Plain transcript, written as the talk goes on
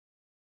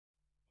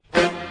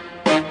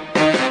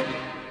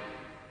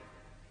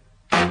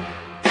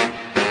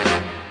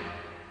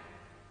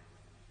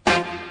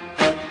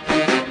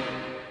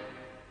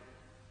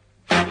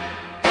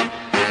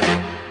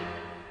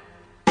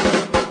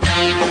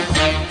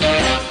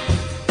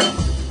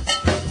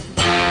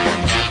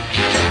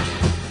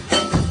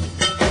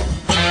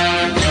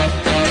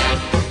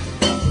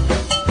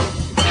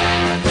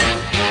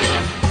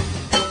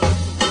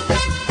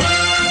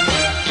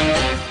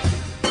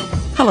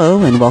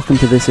Hello and welcome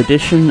to this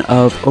edition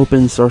of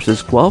Open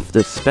Sources Guelph,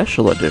 this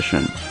special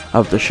edition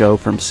of the show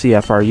from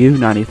CFRU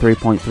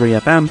 93.3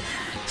 FM,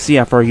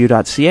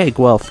 CFRU.ca,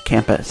 Guelph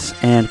Campus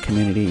and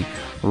Community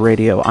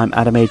Radio. I'm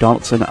Adam A.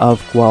 Donaldson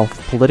of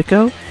Guelph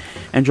Politico,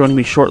 and joining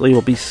me shortly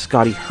will be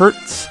Scotty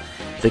Hertz,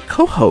 the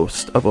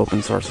co-host of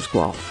Open Sources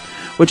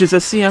Guelph, which is a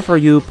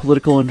CFRU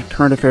political and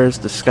current affairs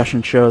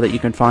discussion show that you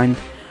can find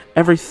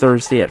every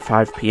Thursday at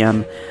 5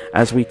 p.m.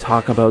 as we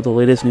talk about the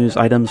latest news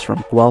items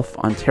from Guelph,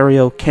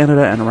 Ontario,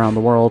 Canada, and around the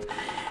world.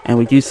 And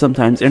we do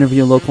sometimes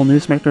interview local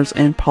newsmakers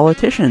and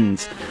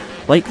politicians.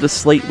 Like the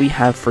slate we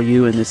have for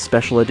you in this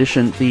special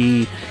edition,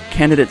 the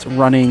candidates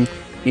running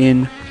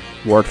in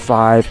Ward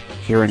 5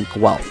 here in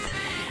Guelph.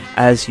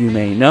 As you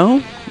may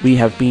know, we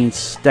have been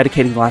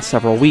dedicating the last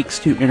several weeks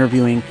to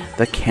interviewing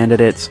the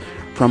candidates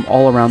from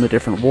all around the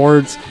different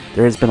wards.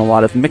 There has been a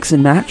lot of mix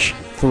and match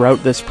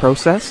throughout this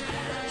process,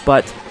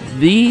 but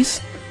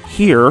these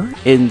here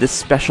in this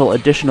special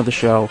edition of the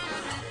show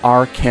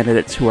are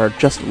candidates who are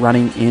just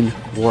running in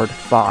Ward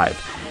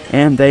 5.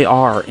 And they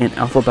are, in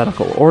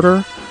alphabetical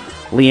order,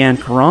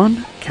 Leanne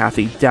Caron,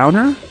 Kathy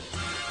Downer,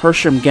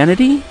 Hersham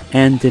Gennady,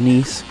 and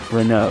Denise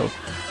Renaud.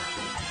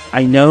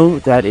 I know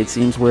that it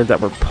seems weird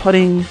that we're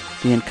putting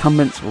the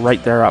incumbents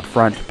right there up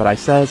front, but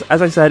as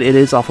I said, it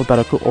is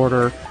alphabetical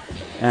order,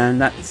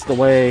 and that's the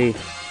way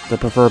the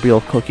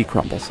proverbial cookie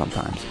crumbles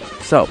sometimes.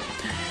 So,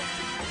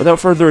 without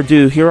further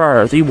ado, here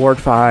are the Ward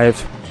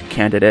 5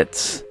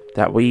 candidates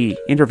that we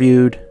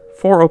interviewed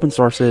for Open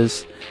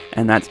Sources,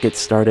 and that gets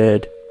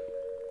started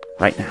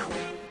right now.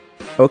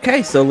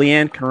 Okay, so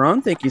Leanne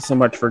Caron, thank you so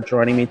much for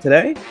joining me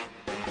today.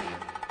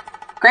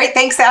 Great,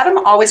 thanks,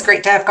 Adam. Always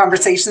great to have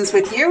conversations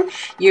with you.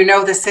 You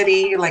know the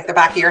city like the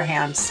back of your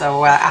hand,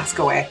 so ask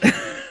away.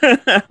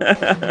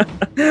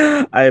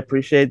 I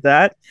appreciate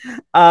that.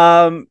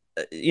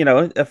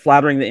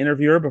 Flattering the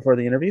interviewer before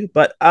the interview,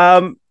 but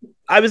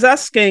I was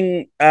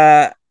asking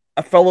a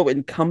fellow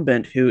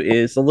incumbent who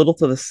is a little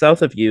to the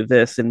south of you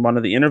this in one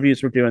of the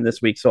interviews we're doing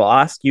this week. So I'll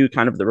ask you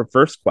kind of the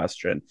reverse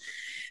question.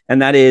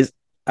 And that is,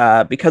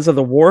 because of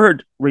the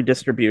ward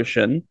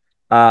redistribution,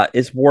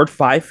 is Ward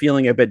 5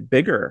 feeling a bit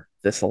bigger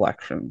this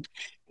election?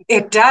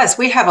 It does.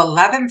 We have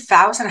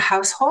 11,000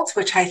 households,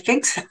 which I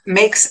think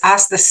makes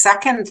us the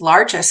second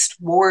largest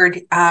ward.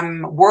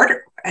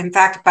 In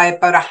fact, by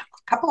about a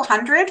couple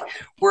hundred,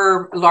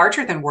 we're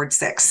larger than Ward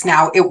 6.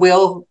 Now, it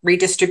will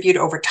redistribute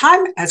over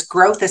time as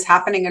growth is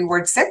happening in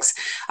Ward 6,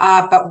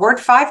 but Ward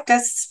 5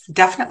 does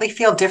definitely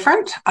feel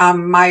different.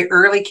 My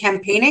early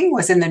campaigning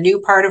was in the new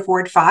part of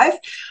Ward 5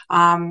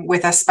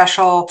 with a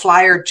special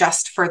flyer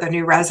just for the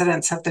new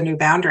residents of the new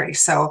boundary.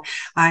 So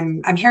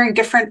I'm hearing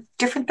different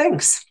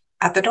things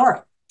at the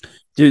door.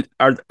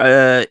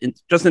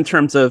 Just in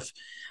terms of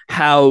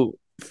how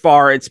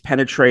far it's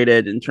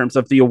penetrated, in terms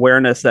of the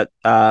awareness that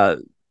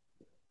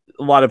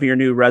a lot of your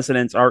new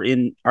residents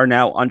are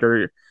now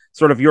under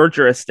sort of your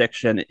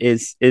jurisdiction,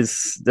 is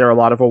there a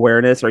lot of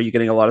awareness? Are you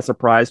getting a lot of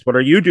surprise? What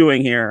are you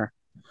doing here?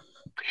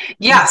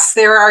 Yes,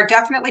 there are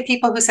definitely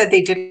people who said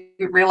they didn't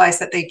realize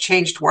that they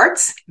changed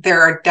wards.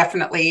 There are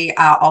definitely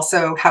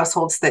also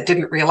households that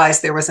didn't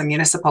realize there was a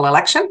municipal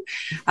election.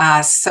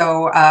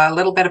 So a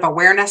little bit of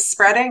awareness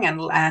spreading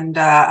and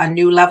a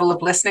new level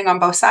of listening on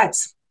both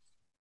sides.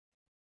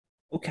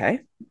 Okay,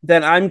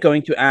 then I'm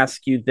going to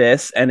ask you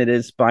this, and it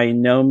is by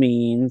no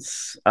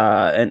means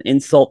an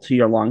insult to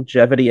your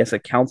longevity as a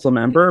council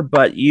member,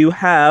 but you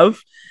have,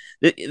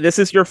 this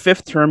is your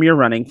fifth term you're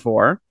running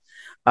for.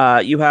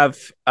 You have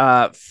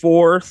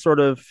four sort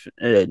of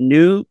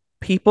new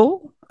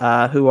people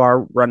who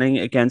are running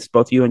against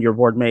both you and your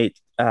ward mate,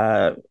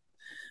 the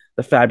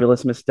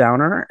fabulous Miss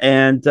Downer,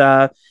 and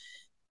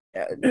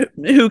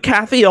who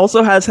Kathy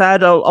also has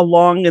had a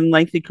long and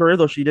lengthy career,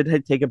 though she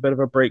did take a bit of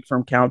a break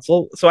from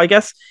council. So I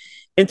guess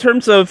in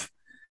terms of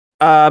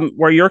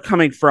where you're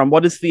coming from,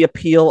 what is the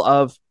appeal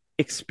of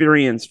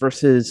experience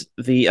versus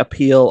the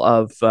appeal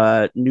of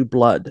new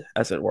blood,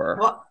 as it were?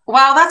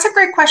 Well, that's a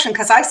great question,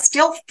 because I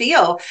still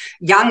feel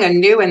young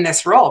and new in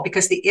this role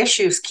because the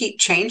issues keep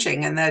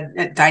changing and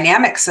the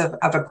dynamics of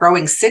a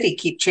growing city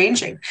keep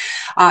changing.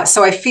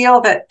 So I feel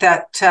that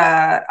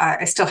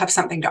I still have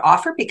something to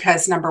offer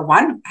because, number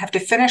one, I have to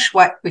finish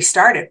what we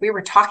started. We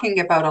were talking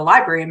about a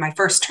library in my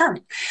first term.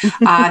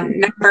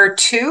 Number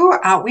two,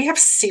 we have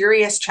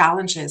serious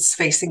challenges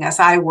facing us.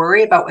 I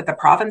worry about what the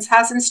province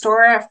has in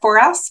store for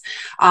us,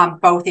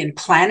 both in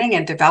planning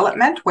and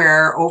development,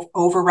 where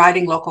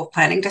overriding local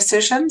planning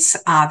decisions,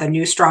 the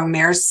new Strong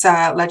Mayors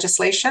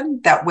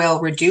legislation that will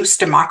reduce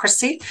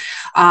democracy.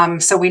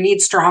 So we need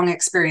strong,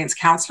 experienced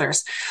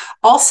councillors.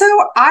 Also,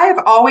 I've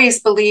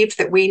always believed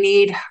that we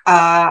need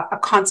a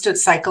constant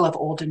cycle of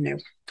old and new.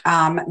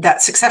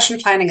 That succession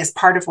planning is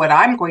part of what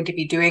I'm going to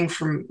be doing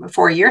from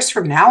 4 years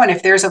from now. And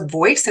if there's a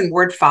voice in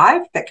Ward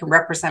 5 that can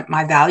represent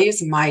my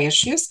values and my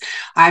issues,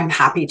 I'm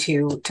happy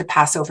to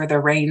pass over the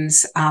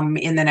reins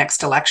in the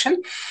next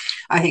election.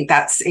 I think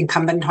that's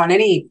incumbent on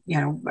any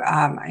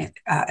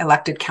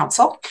elected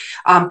council.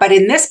 But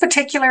in this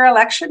particular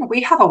election,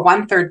 we have a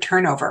 1/3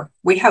 turnover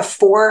We have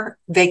 4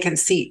 vacant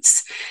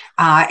seats.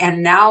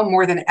 And now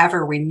more than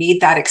ever, we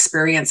need that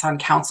experience on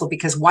council,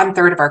 because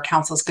 1/3 of our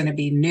council is going to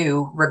be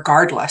new,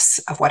 regardless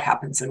of what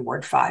happens in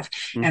Ward 5.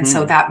 Mm-hmm. And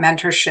so that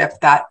mentorship,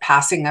 that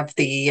passing of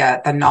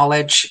the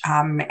knowledge,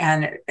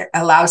 and it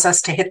allows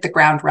us to hit the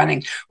ground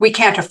running. We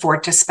can't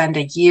afford to spend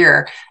a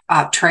year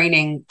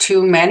training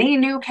too many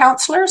new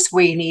councillors.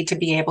 We need to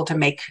be able to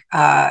make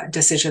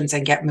decisions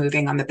and get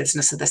moving on the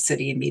business of the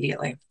city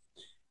immediately.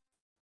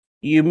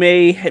 You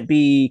may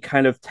be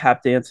kind of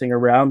tap dancing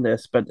around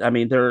this, but I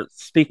mean, they're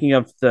speaking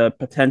of the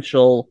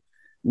potential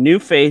new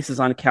faces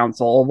on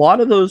council. A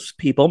lot of those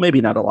people, maybe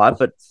not a lot,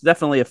 but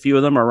definitely a few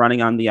of them are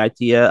running on the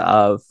idea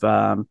of,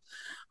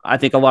 I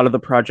think a lot of the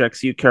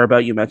projects you care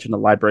about, you mentioned the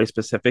library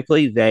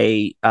specifically,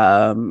 they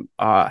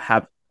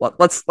have,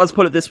 let's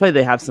put it this way,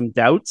 they have some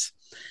doubts.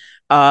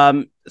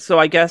 So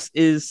I guess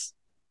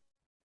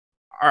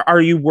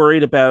are you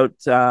worried about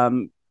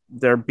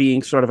there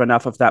being sort of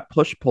enough of that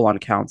push pull on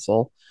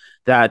council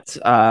that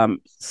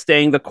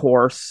staying the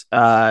course,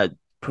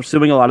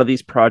 pursuing a lot of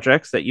these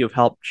projects that you've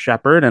helped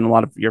shepherd and a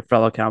lot of your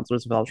fellow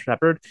councillors have helped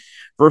shepherd,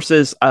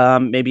 versus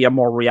maybe a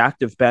more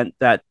reactive bent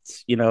that,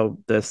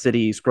 the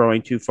city's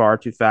growing too far,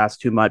 too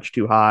fast, too much,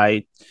 too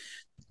high,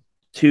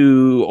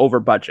 too over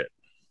budget?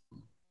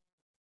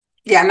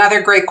 Yeah,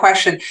 another great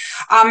question.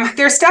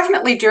 There's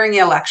definitely, during the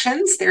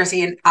elections, there's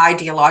an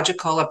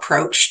ideological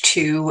approach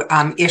to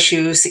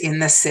issues in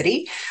the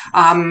city.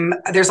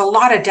 There's a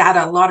lot of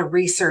data, a lot of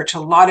research, a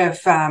lot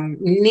of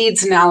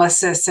needs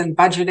analysis and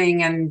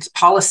budgeting and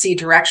policy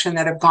direction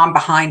that have gone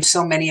behind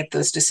so many of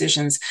those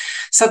decisions.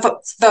 So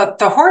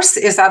the horse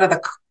is out of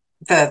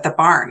the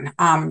barn,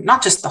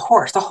 not just the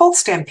horse, the whole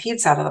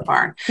stampede's out of the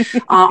barn.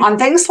 On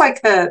things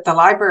like the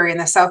library and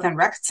the South End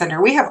Rec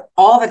Center, we have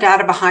all the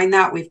data behind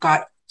that. We've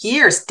got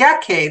years,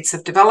 decades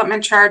of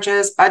development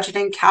charges,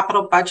 budgeting,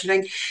 capital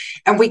budgeting,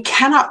 and we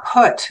cannot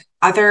put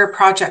other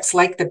projects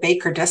like the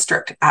Baker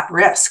District at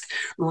risk.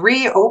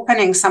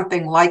 Reopening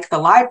something like the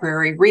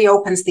library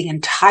reopens the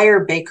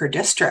entire Baker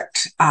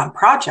District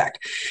project.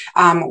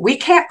 We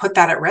can't put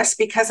that at risk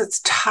because it's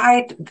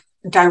tied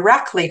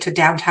directly to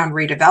downtown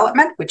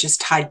redevelopment, which is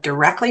tied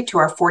directly to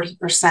our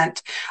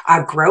 40%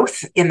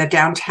 growth in the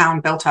downtown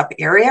built up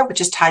area,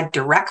 which is tied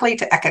directly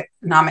to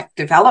economic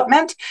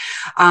development.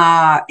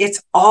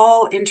 It's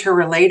all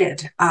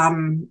interrelated.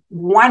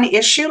 One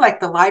issue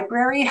like the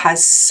library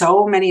has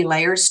so many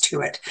layers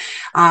to it.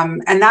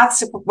 And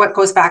that's what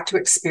goes back to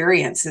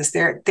experiences.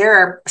 There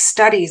are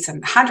studies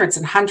and hundreds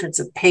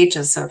of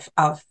pages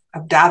of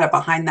data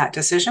behind that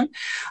decision.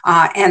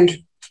 And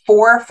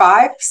 4,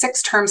 5,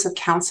 6 terms of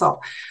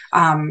council.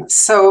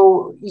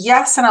 So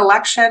yes, an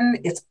election,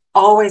 it's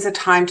always a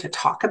time to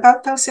talk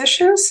about those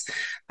issues,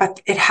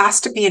 but it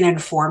has to be an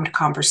informed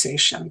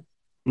conversation.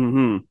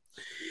 Mm-hmm.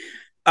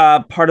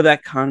 Part of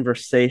that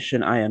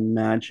conversation, I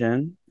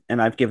imagine, and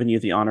I've given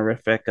you the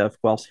honorific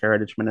of Guelph's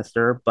Heritage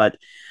Minister, but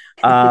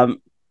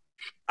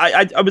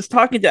I was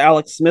talking to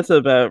Alex Smith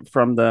about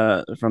from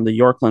the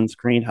Yorklands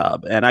Green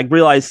Hub, and I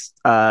realized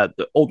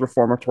the old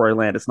reformatory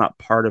land is not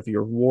part of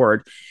your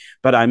ward,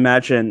 but I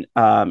imagine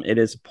it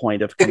is a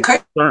point of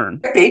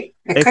concern. It could be.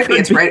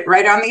 It's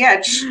right on the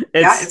edge.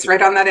 It's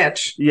right on that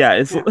edge. Yeah,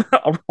 it's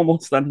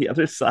almost on the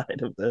other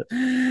side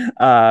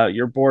of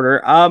your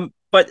border.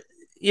 But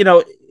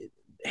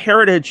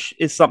heritage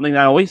is something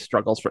that always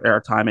struggles for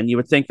airtime, and you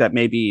would think that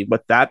maybe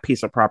with that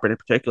piece of property in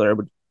particular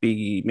would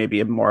be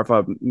maybe more of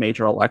a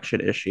major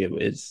election issue.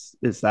 Is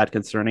that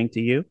concerning to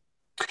you?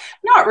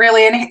 Not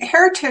really. And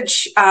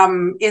heritage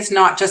is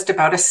not just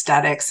about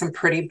aesthetics and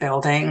pretty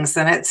buildings,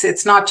 and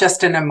it's not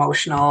just an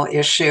emotional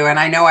issue. And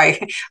I know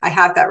I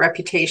have that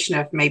reputation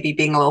of maybe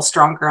being a little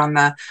stronger on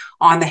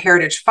the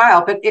heritage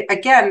file, but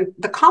again,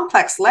 the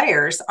complex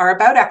layers are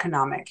about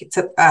economic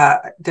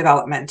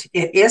development.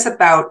 It is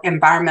about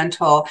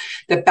environmental.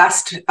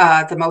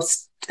 The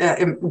most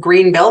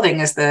green building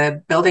is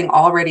the building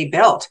already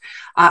built.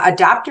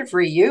 Adaptive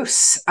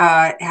reuse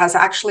has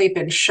actually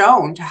been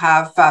shown to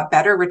have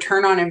better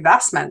return on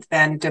investment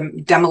than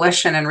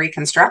demolition and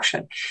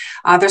reconstruction.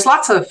 There's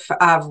lots of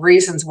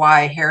reasons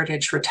why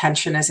heritage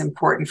retention is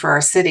important for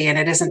our city, and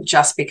it isn't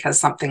just because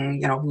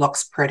something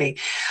looks pretty.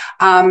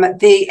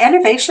 The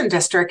Innovation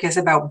District is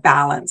about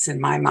balance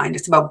in my mind.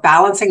 It's about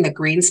balancing the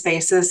green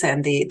spaces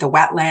and the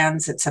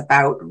wetlands. It's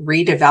about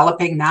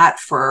redeveloping that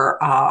for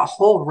a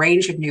whole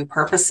range of new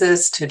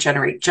purposes to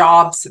generate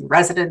jobs and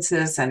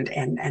residences,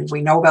 and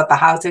we know about the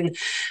housing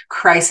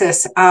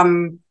crisis.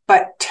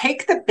 But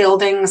take the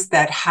buildings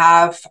that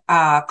have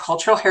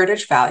cultural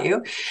heritage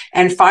value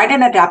and find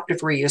an adaptive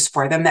reuse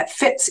for them that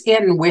fits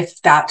in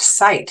with that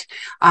site.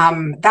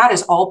 That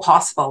is all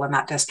possible in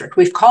that district.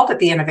 We've called it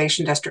the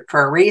Innovation District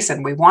for a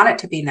reason. We want it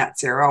to be net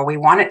zero. We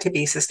want it to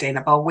be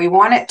sustainable. We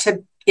want it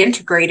to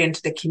integrate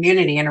into the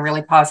community in a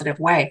really positive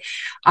way.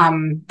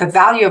 The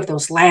value of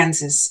those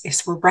lands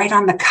is we're right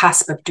on the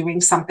cusp of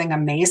doing something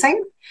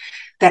amazing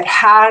that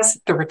has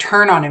the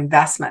return on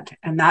investment.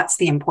 And that's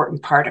the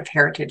important part of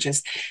heritage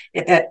is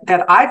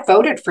that I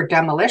voted for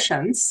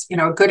demolitions. You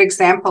know, a good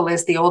example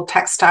is the old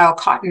textile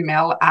cotton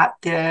mill at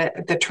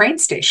the train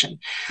station,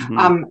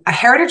 a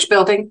heritage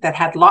building that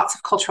had lots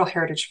of cultural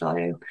heritage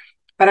value.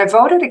 But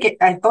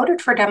I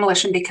voted for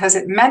demolition because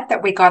it meant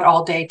that we got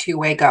all day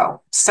two-way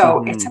go.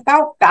 So it's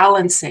about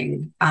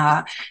balancing.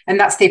 And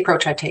that's the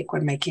approach I take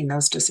when making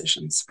those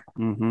decisions.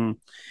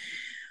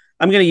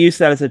 I'm going to use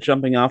that as a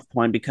jumping off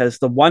point because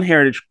the one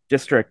heritage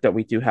district that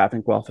we do have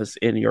in Guelph is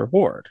in your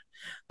ward.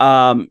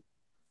 And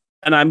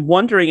I'm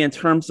wondering in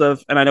terms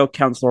of, and I know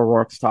Councillor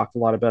O'Rourke's talked a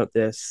lot about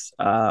this,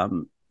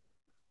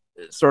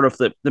 sort of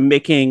the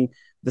making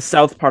the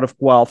south part of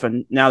Guelph,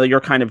 and now that you're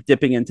kind of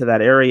dipping into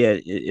that area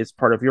is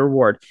part of your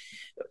ward,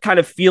 kind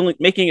of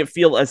making it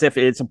feel as if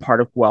it's a part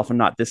of Guelph and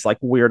not this like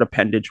weird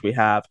appendage we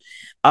have.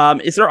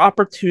 Is there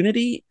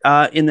opportunity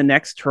in the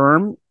next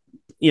term,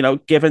 you know,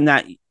 given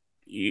that,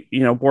 you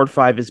know, Ward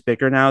 5 is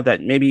bigger now,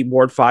 that maybe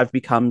Ward 5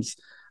 becomes,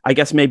 I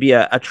guess, maybe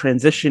a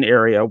transition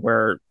area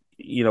where,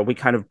 you know, we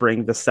kind of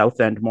bring the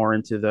south end more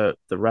into the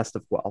rest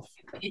of Guelph?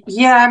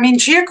 Yeah, I mean,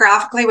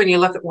 geographically, when you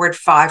look at Ward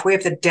 5, we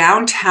have the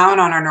downtown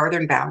on our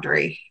northern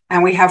boundary,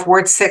 and we have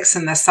Ward 6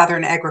 in the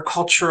southern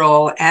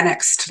agricultural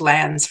annexed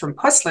lands from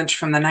Puss Lynch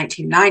from the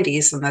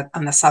 1990s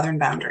on the southern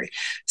boundary.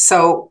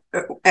 So,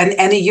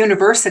 and the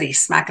university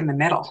smack in the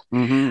middle,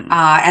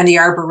 and the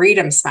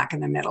Arboretum smack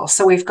in the middle.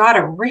 So we've got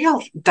a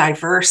real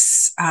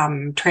diverse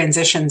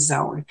transition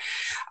zone,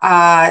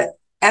 and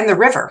the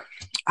river.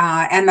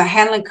 And the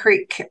Hanlon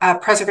Creek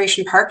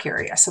Preservation Park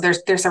area. So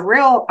there's a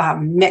real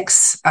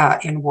mix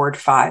in Ward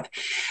 5.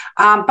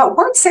 But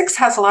Ward 6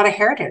 has a lot of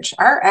heritage.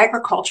 Our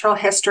agricultural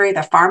history,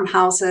 the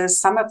farmhouses,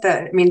 some of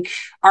the, I mean,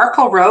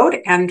 Arkle Road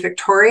and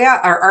Victoria,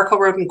 or Arkle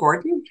Road and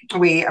Gordon,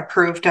 we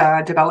approved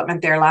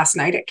development there last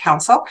night at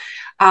council.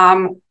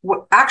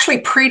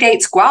 Actually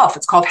predates Guelph.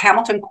 It's called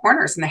Hamilton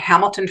Corners, and the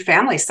Hamilton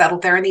family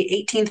settled there in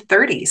the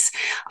 1830s.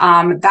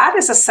 That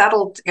is a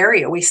settled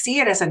area. We see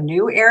it as a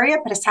new area,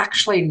 but it's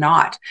actually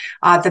not.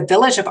 The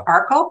village of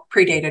Arkle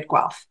predated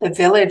Guelph. The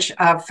village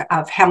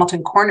of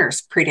Hamilton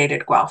Corners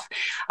predated Guelph.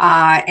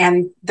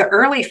 And the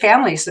early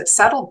families that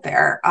settled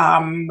there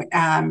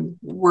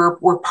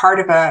were part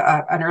of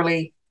an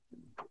early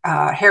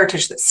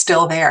heritage that's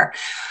still there.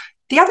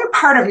 The other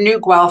part of New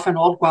Guelph and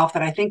Old Guelph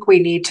that I think we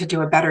need to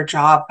do a better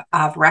job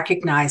of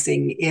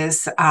recognizing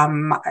is,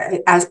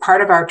 as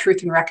part of our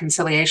Truth and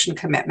Reconciliation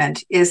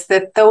commitment, is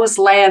that those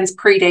lands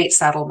predate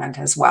settlement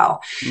as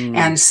well.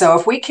 And so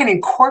if we can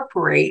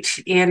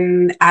incorporate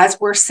in, as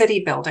we're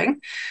city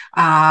building,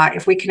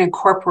 if we can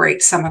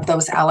incorporate some of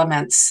those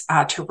elements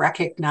to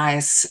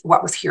recognize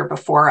what was here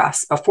before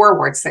us, before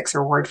Ward 6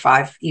 or Ward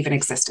 5 even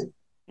existed.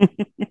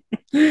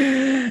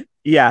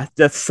 Yeah,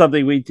 that's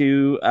something we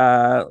do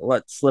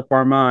let slip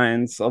our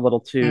minds a little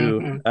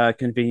too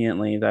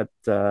conveniently, that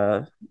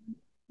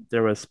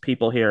there was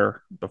people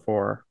here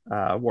before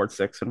Ward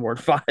 6 and Ward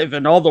 5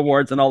 and all the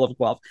wards and all of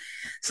Guelph.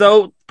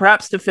 So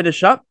perhaps to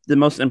finish up, the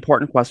most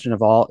important question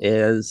of all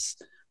is,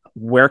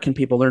 where can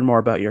people learn more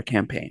about your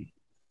campaign?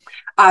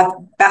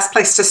 Best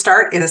place to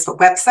start is the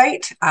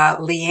website,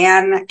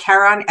 Leanne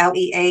Caron,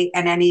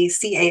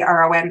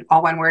 LEANNECARON,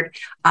 all one word,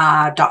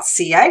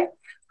 .ca.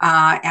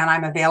 And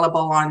I'm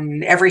available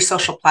on every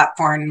social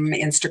platform,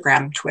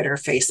 Instagram, Twitter,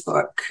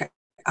 Facebook,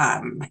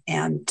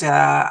 and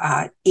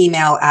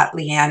email at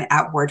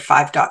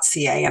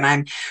leanne@ward5.ca. And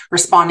I'm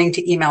responding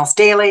to emails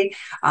daily,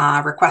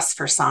 requests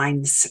for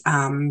signs,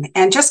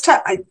 and just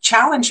to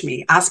challenge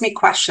me, ask me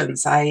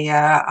questions.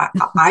 I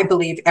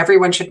believe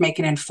everyone should make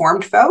an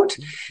informed vote.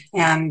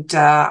 And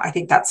I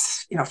think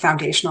that's, you know,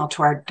 foundational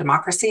to our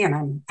democracy. And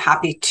I'm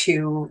happy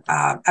to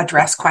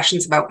address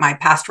questions about my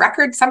past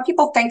record. Some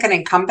people think an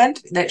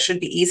incumbent, that should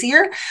be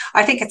easier.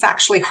 I think it's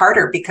actually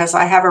harder because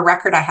I have a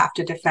record I have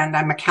to defend.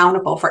 I'm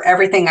accountable for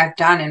everything I've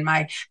done in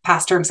my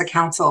past terms of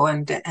council,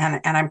 and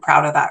I'm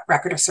proud of that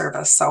record of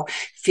service. So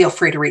feel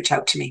free to reach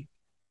out to me.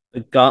 The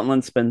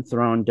gauntlet's been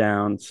thrown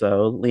down.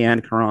 So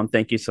Leanne Caron,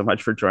 thank you so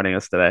much for joining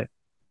us today.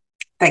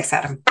 Thanks,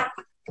 Adam.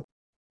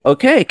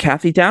 Okay,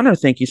 Kathy Downer,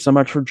 thank you so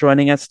much for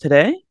joining us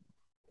today.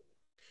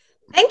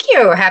 Thank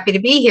you. Happy to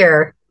be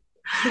here.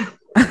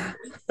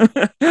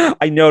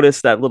 I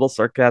noticed that little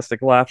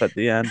sarcastic laugh at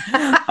the end.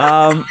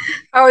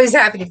 Always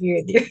happy to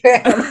be with you.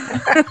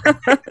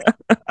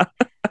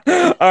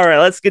 All right,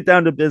 let's get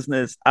down to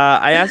business.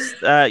 I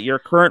asked your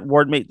current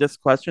ward mate this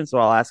question, so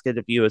I'll ask it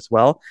of you as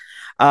well.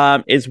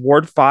 Is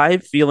Ward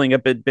 5 feeling a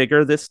bit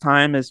bigger this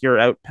time as you're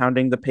out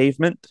pounding the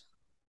pavement?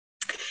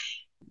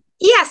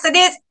 Yes, it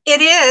is. It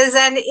is,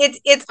 and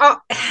it's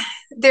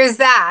there's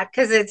that,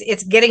 because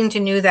it's getting to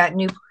know that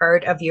new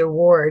part of your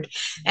ward,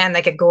 and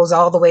like it goes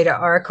all the way to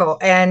Arkle,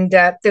 and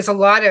there's a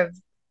lot of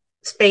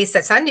space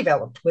that's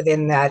undeveloped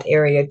within that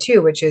area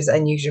too, which is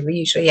unusual. We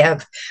usually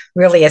have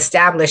really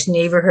established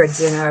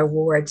neighborhoods in our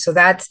ward, so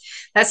that's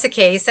the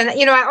case. And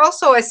you know,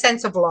 also a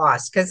sense of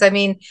loss, because I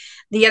mean,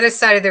 the other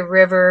side of the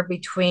river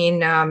between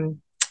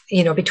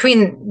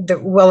between the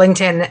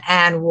Wellington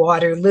and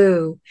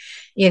Waterloo,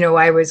 you know,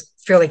 I was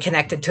fairly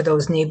connected to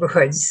those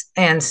neighborhoods.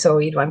 And so,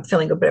 I'm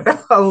feeling a bit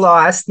of a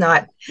loss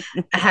not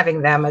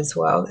having them as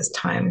well this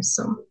time.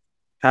 So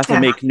have to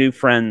make new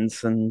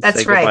friends and that's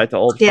say goodbye to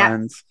old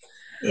friends.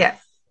 Yeah.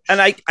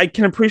 And I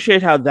can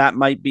appreciate how that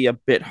might be a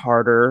bit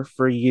harder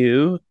for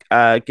you,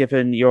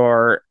 given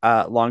your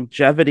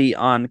longevity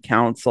on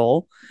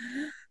council.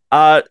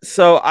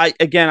 So I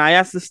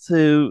asked this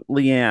to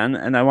Leanne,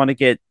 and I want to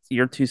get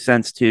your 2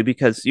 cents too,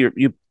 because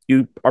you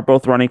are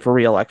both running for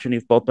re-election.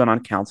 You've both been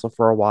on council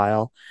for a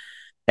while,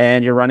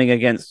 and you're running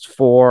against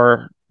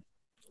 4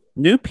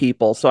 new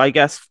people. So I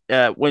guess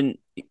when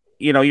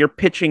you're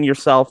pitching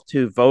yourself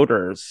to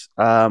voters,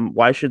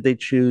 why should they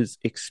choose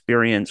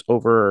experience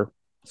over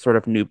sort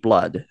of new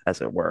blood, as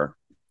it were?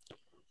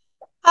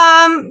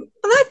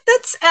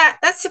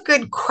 That's a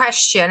good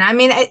question. I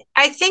mean,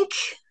 I think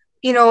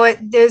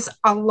there's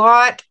a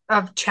lot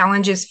of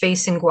challenges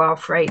facing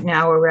Guelph right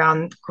now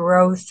around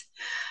growth,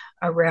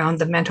 around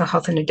the mental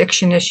health and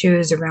addiction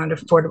issues, around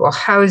affordable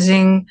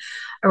housing,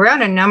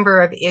 around a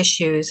number of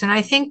issues. And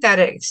I think that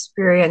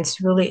experience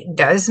really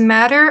does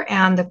matter,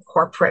 and the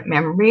corporate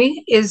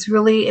memory is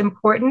really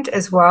important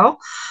as well.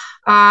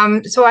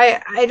 So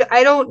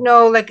I don't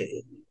know, like,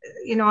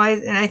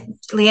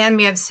 Leanne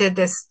may have said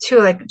this too,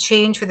 like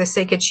change for the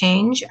sake of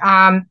change.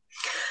 I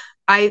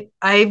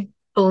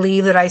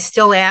believe that I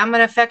still am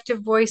an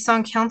effective voice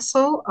on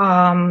council.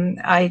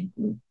 I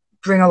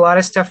bring a lot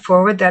of stuff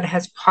forward that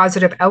has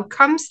positive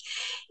outcomes.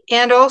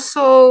 And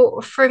also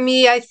for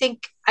me, I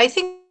think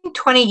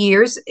 20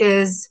 years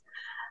is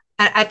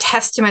a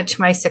testament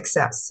to my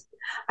success.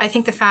 I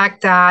think the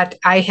fact that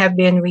I have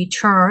been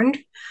returned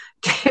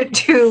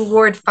to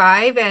Ward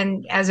 5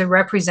 and as a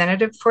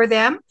representative for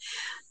them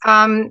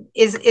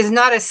is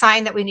not a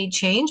sign that we need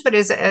change, but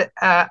is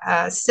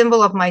a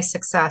symbol of my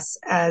success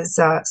as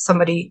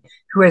somebody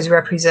who has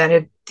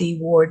represented the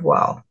ward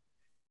well.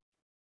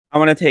 I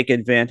want to take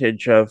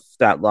advantage of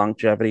that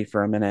longevity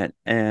for a minute.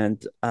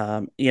 And,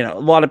 a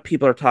lot of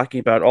people are talking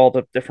about all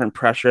the different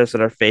pressures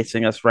that are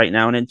facing us right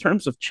now. And in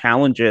terms of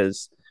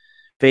challenges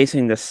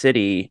facing the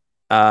city,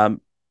 how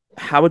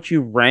would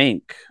you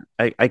rank,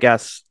 I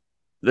guess,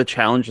 the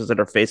challenges that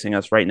are facing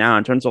us right now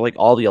in terms of like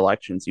all the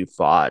elections you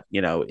fought?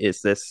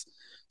 Is this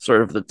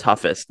sort of the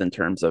toughest in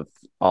terms of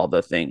all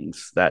the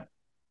things that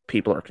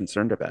people are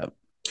concerned about?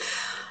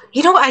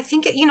 I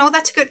think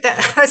that's good.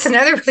 That's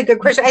another really good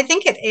question. I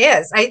think it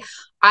is.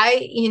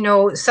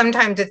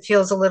 Sometimes it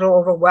feels a little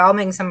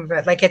overwhelming. Some of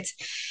it,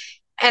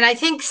 and I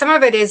think some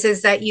of it is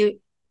that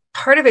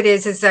part of it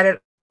is that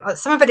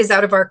some of it is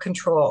out of our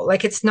control.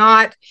 Like, it's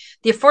not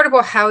the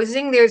affordable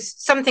housing. There's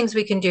some things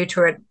we can do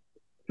to it,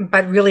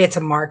 but really it's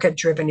a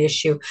market-driven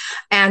issue,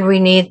 and we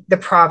need the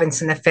province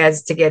and the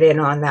feds to get in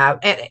on that.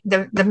 And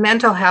the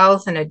mental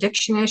health and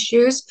addiction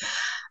issues,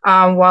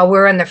 while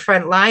we're on the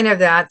front line of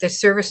that, the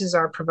services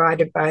are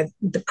provided by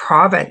the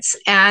province,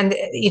 and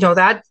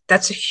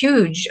that's a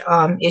huge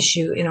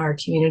issue in our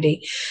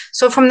community.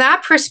 So from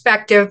that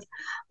perspective,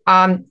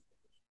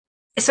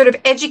 sort of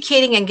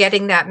educating and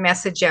getting that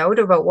message out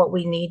about what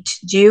we need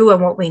to do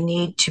and what we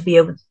need to be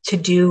able to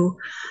do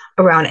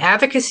around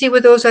advocacy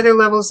with those other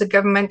levels of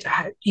government,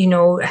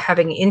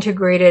 having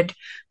integrated,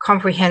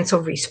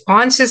 comprehensive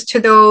responses to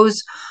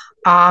those,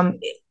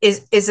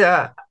 is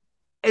a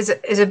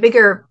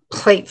bigger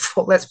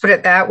plateful. Let's put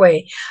it that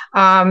way.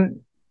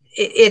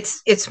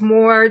 It's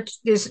more.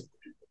 There's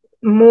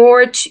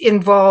more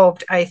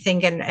involved, I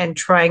think, in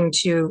trying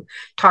to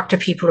talk to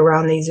people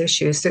around these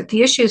issues. That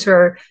the issues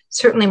are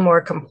certainly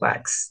more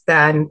complex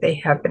than they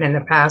have been in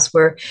the past,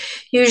 where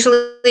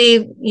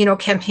usually,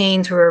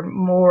 campaigns were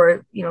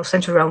more,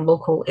 centered around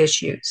local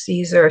issues.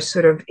 These are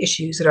sort of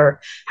issues that are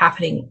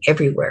happening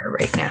everywhere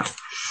right now.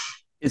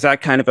 Is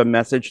that kind of a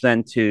message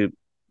then to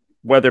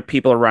whether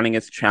people are running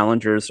as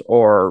challengers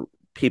or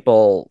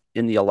people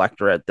in the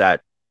electorate,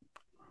 that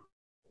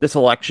this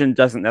election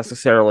doesn't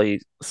necessarily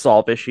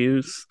solve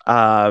issues?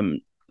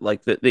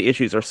 Like the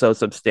issues are so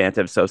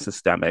substantive, so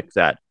systemic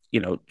that,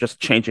 just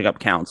changing up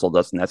council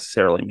doesn't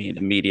necessarily mean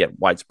immediate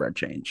widespread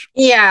change.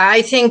 Yeah,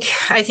 I think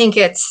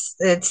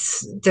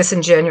it's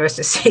disingenuous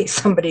to say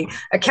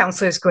a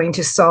councillor is going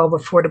to solve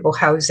affordable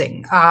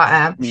housing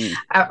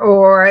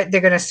or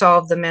they're going to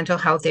solve the mental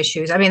health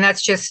issues. I mean,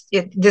 that's just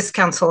it. This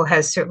council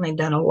has certainly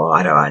done a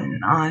lot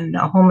on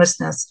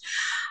homelessness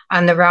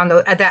and around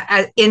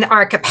in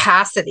our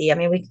capacity. I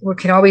mean, we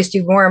can always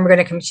do more, and we're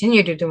going to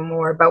continue to do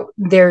more, but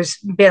there's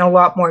been a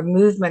lot more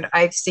movement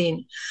I've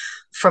seen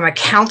from a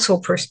council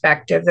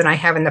perspective than I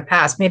have in the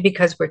past, maybe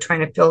because we're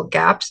trying to fill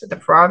gaps at the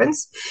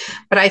province.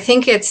 But I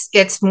think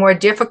it's more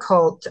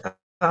difficult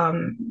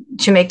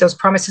to make those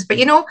promises. But,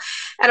 Adam,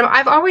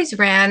 I've always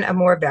ran a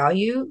more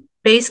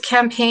value-based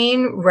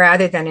campaign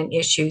rather than an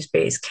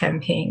issues-based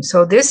campaign.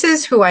 So this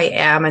is who I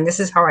am, and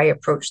this is how I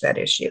approach that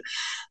issue.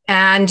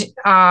 And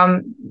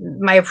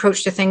my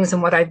approach to things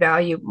and what I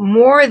value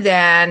more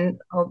than,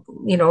 I'm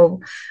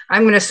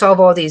going to solve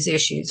all these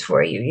issues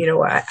for you.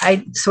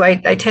 I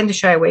tend to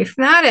shy away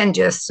from that and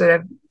just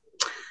sort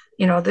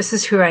of, this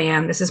is who I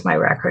am. This is my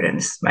record and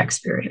this is my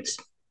experience.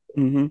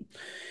 Mm-hmm.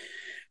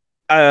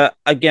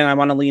 again, I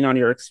want to lean on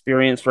your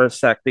experience for a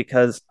sec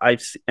because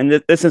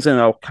this isn't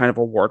a kind of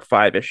a Ward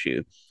 5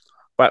 issue,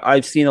 but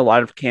I've seen a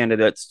lot of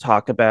candidates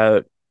talk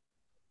about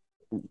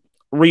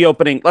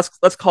reopening.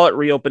 Let's call it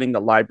reopening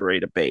the library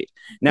debate.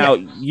 Now,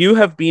 you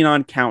have been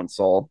on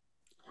council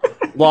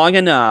long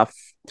enough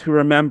to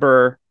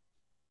remember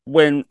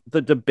when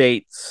the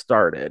debate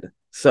started.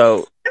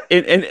 So,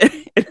 in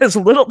as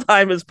little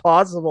time as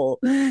possible,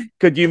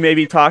 could you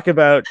maybe talk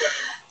about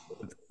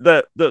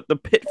the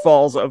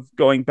pitfalls of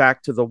going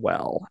back to the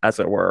well, as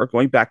it were,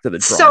 going back to the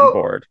drawing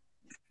board?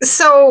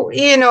 So,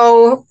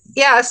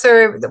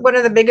 so one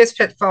of the biggest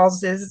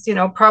pitfalls is,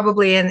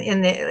 probably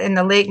in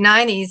the late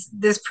 90s,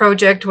 this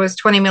project was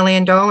 $20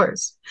 million.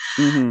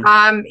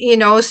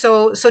 Mm-hmm.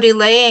 So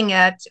delaying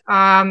it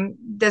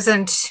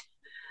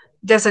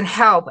doesn't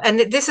help. And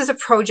this is a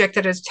project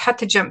that has had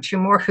to jump through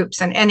more hoops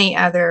than any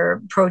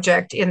other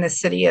project in the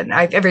city and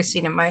I've ever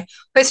seen in my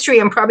history,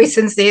 and probably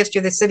since the history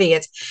of the city.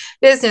 It's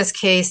business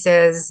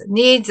cases,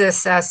 needs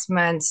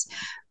assessments,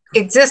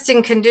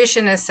 existing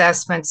condition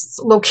assessments,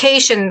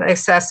 location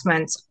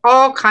assessments,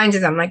 all kinds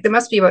of them. Like there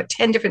must be about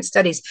 10 different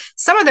studies,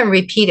 some of them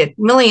repeated,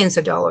 millions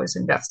of dollars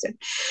invested.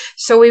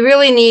 So we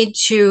really need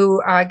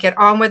to get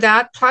on with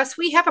that. Plus,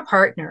 we have a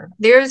partner.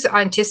 There's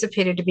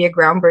anticipated to be a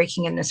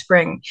groundbreaking in the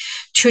spring.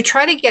 To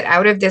try to get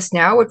out of this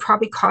now would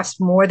probably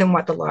cost more than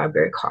what the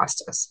library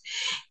cost us.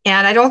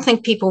 And I don't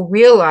think people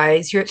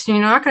realize you're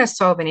not going to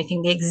solve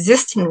anything. The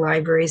existing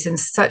library is in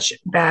such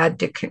bad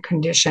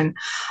condition.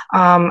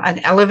 An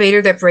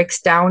elevator that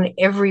breaks down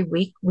every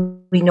week.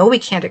 We know we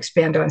can't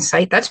expand on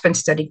site. That's been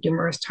studied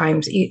numerous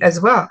times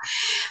as well.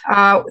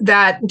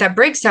 That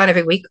breaks down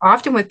every week,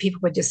 often with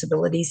people with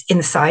disabilities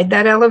inside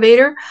that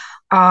elevator.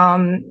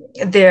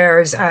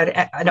 There's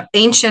an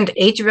ancient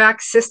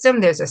HVAC system.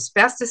 There's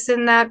asbestos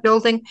in that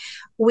building.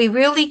 We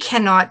really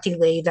cannot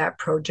delay that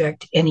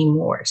project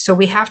anymore. So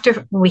we have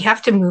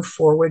to move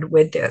forward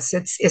with this.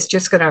 It's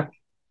just going to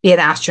be an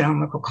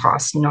astronomical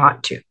cost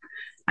not to,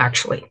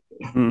 actually.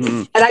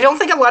 Mm-hmm. And I don't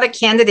think a lot of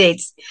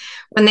candidates,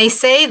 when they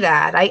say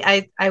that,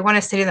 I want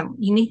to say to them,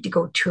 you need to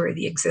go tour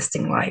the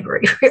existing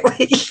library,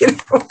 really,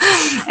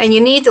 and you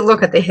need to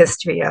look at the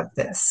history of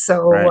this.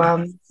 So,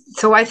 right.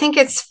 So I think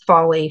it's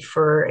folly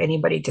for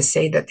anybody to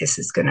say that this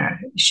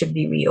should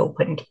be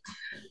reopened.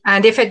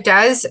 And if it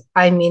does,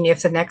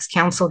 if the next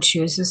council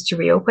chooses to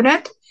reopen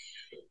it,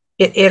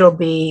 it'll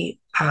be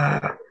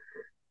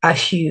a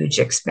huge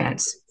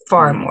expense,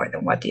 far more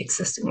than what the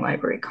existing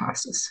library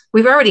costs us.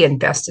 We've already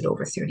invested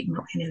over $30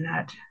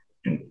 million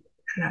in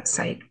that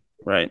site.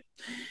 Right.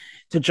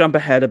 To jump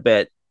ahead a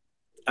bit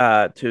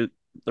to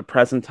the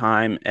present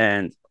time,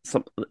 and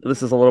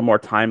this is a little more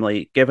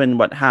timely, given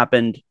what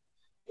happened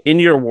in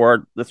your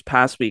ward this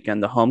past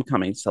weekend, the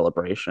homecoming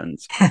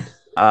celebrations.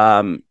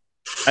 I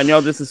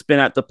know this has been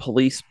at the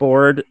police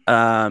board.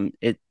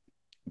 It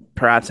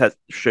perhaps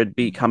should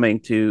be coming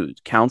to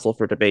council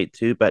for debate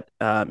too, but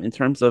in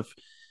terms of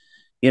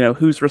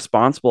who's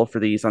responsible for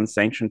these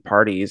unsanctioned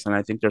parties, and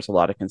I think there's a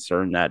lot of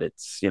concern that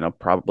it's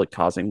probably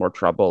causing more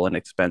trouble and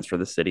expense for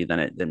the city than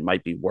it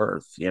might be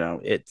worth.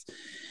 It's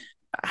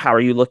how are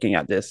you looking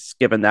at this,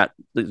 given that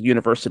the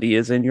university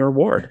is in your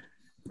ward?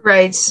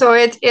 Right. So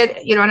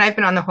and I've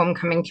been on the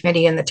homecoming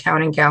committee and the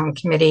town and gown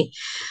committee.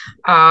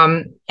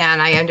 And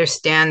I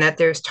understand that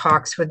there's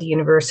talks with the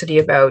university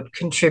about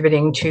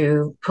contributing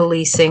to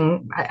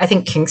policing. I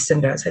think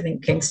Kingston does. I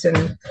think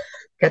Kingston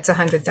gets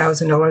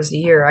 $100,000 a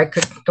year.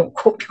 Don't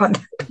quote me on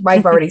that.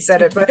 I've already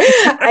said it, but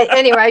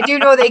anyway, I do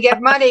know they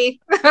get money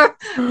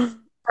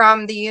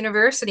from the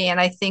university,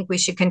 and I think we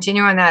should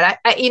continue on that.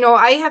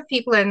 I have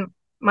people in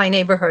my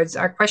neighborhoods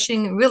are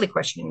really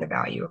questioning the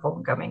value of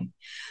homecoming.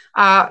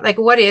 Like,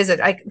 what is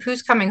it?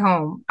 Who's coming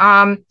home?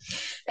 And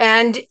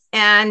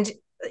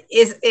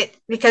is it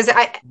because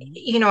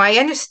I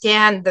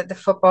understand that the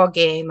football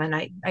game, and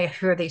I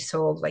hear they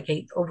sold like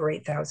over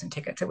 8,000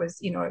 tickets. It was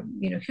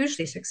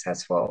hugely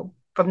successful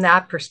from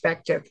that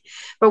perspective.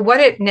 But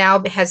what it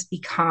now has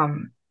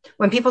become,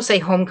 when people say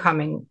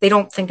homecoming, they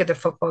don't think of the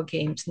football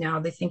games now.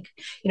 They think,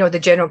 the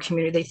general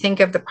community, they think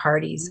of the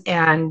parties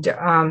and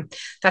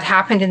that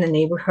happened in the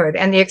neighborhood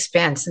and the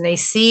expense. And they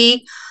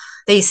see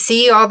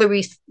all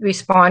the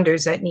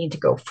responders that need to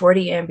go,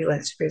 40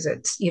 ambulance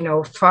visits,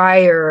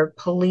 fire,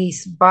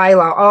 police,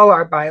 bylaw, all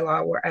our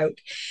bylaw were out.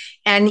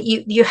 And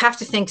you have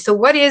to think, so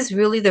what is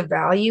really the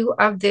value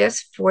of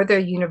this for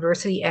the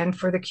university and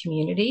for the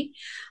community?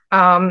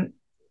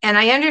 And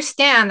I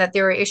understand that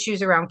there are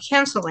issues around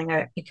canceling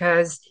it,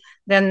 because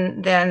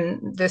then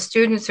the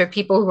students or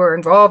people who are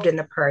involved in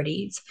the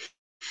parties,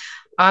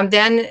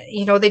 then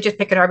they just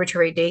pick an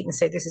arbitrary date and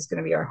say this is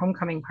going to be our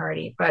homecoming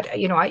party. But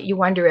you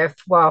wonder if,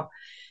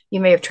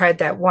 you may have tried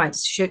that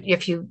once.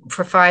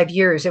 For 5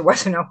 years it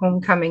wasn't a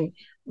homecoming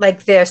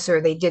like this, or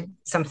they did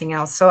something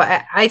else. So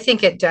I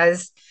think it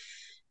does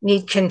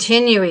need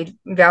continued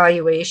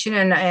evaluation,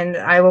 and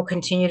I will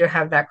continue to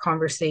have that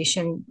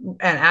conversation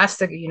and ask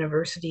the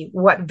university,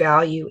 what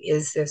value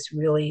is this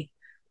really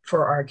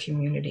for our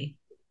community?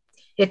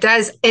 It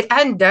does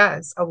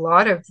a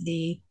lot of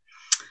the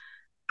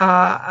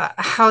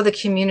how the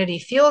community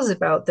feels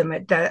about them,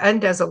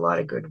 and does a lot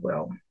of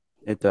goodwill.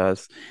 It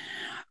does.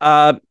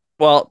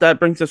 Well, that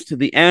brings us to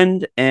the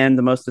end and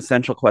the most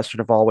essential question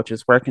of all, which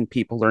is where can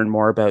people learn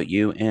more about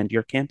you and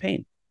your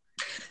campaign?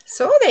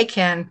 So they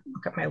can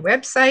look at my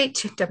website,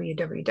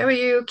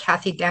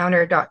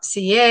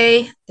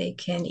 www.kathydowner.ca. They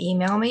can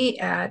email me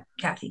at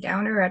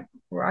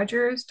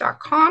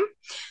kathydowner@rogers.com.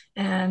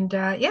 And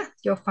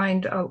you'll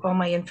find all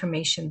my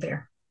information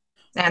there.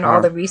 And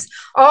all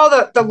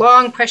the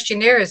long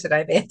questionnaires that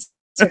I've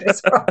answered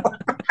as well,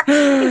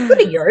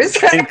 including yours.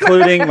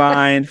 Including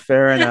mine,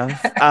 fair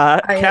enough.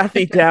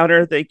 Kathy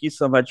Downer, thank you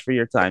so much for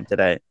your time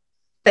today.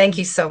 Thank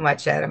you so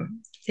much,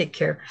 Adam. Take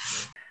care.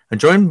 I'm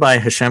joined by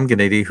Hisham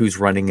Ghanaidy, who's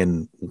running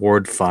in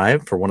Ward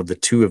 5 for one of the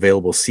 2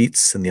 available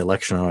seats in the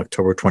election on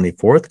October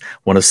 24th,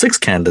 one of 6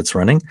 candidates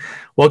running.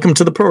 Welcome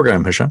to the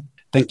program, Hisham.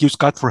 Thank you,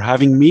 Scott, for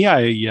having me.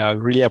 I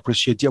really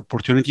appreciate the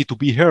opportunity to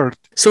be heard.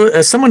 So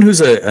as someone who's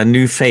a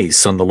new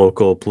face on the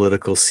local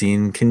political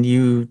scene, can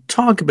you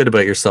talk a bit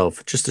about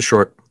yourself? Just a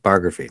short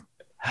biography.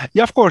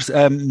 Yeah, of course.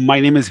 My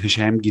name is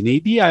Hisham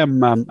Ghanaidy.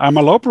 I'm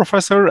a law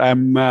professor.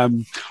 I'm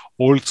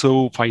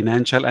also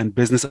financial and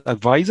business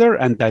advisor,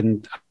 and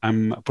then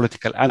I'm a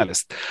political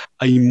analyst.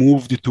 I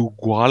moved to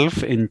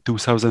Guelph in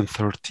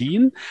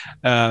 2013.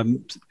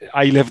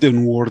 I lived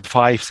in Ward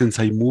 5 since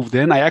I moved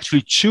in. I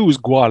actually chose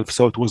Guelph,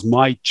 so it was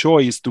my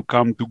choice to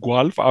come to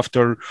Guelph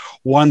after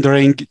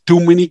wandering too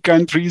many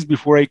countries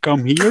before I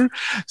come here.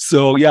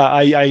 So yeah,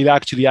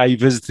 I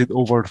visited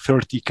over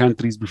 30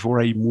 countries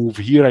before I moved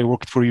here. I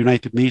worked for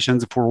United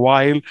Nations for a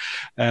while.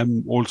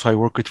 Also, I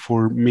worked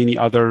for many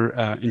other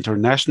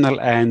international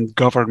and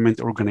government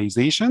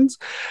organizations.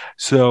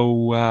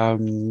 So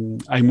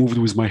I moved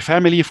with my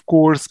family, of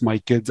course. My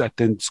kids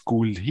attend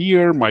school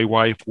here. My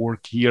wife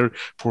worked here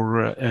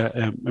for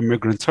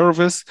immigrant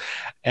service.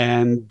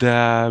 And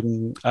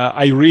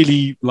I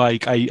really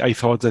I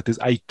thought that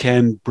I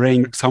can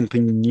bring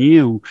something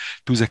new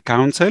to the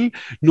council,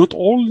 not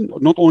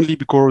only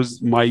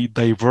because my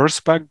diverse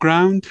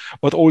background,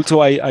 but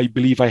also I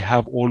believe I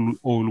have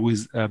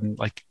always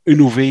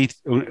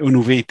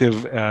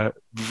innovative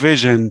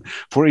vision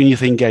for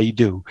anything I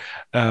do.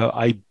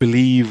 I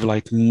believe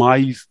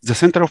the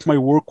center of my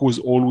work was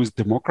always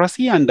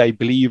democracy, and I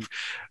believe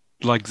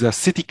the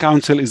city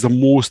council is the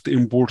most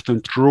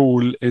important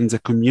role in the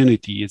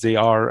community. They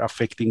are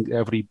affecting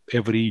every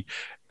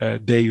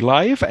day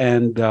life,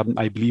 and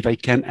I believe I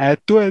can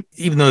add to it.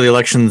 Even though the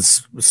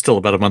election's still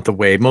about a month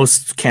away,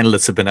 most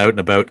candidates have been out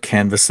and about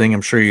canvassing.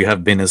 I'm sure you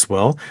have been as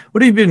well.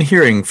 What have you been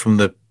hearing from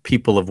the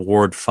people of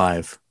Ward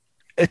 5?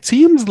 It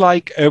seems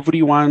like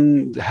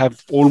everyone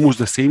have almost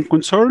the same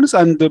concerns,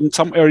 and in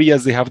some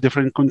areas they have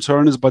different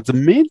concerns, but the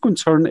main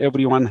concern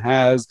everyone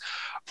has,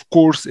 of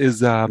course,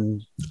 is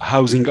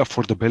housing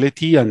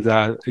affordability and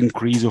the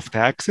increase of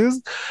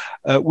taxes,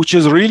 which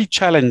is really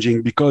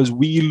challenging because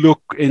we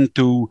look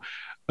into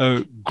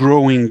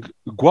growing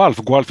Guelph.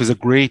 Guelph is a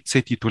great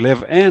city to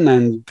live in,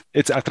 and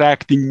it's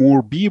attracting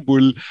more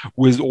people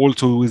with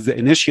the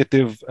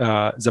initiative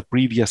the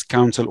previous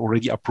council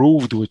already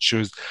approved, which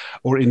is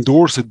or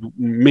endorsed.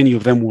 Many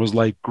of them was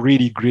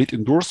really great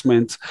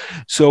endorsements.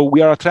 So we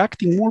are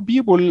attracting more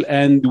people,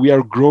 and we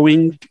are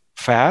growing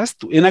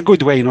fast in a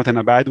good way, not in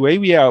a bad way.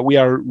 We are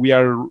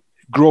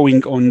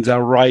growing on the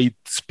right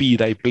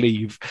speed, I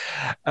believe,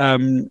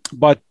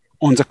 but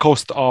on the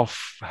cost of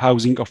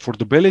housing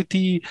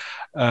affordability.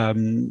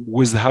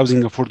 With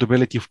housing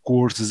affordability, of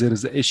course, there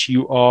is the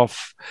issue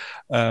of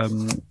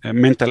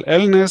mental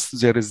illness.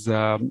 There is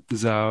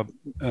the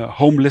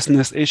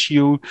homelessness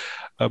issue.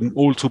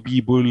 Also,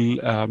 people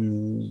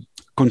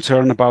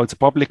concerned about the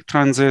public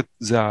transit,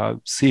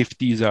 the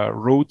safety, the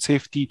road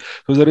safety.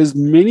 So there is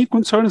many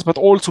concerns, but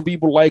also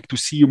people like to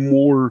see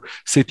more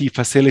city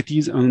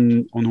facilities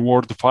on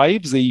Ward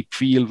 5. They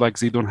feel like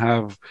they don't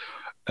have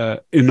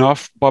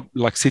enough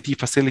city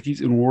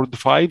facilities in Ward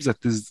 5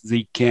 that is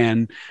they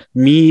can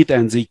meet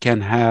and they can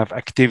have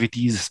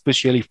activities,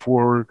 especially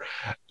for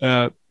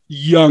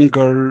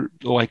younger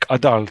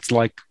adults,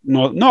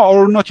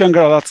 not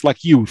younger adults,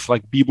 youth,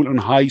 people in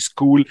high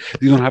school.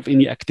 They don't have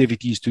any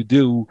activities to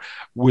do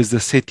with the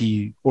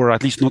city, or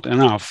at least not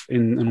enough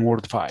in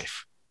Ward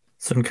 5.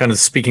 So I'm kind of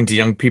speaking to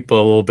young people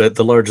a little bit.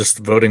 The largest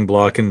voting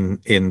bloc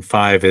in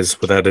 5 is,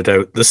 without a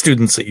doubt, the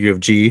students at U of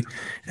G,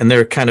 and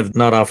they're kind of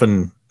not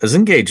often as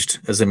engaged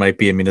as they might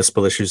be in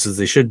municipal issues as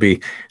they should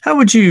be. How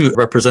would you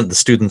represent the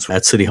students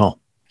at City Hall?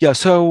 Yeah,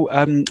 so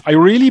I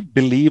really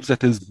believe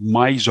that is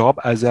my job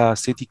as a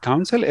city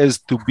council is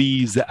to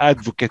be the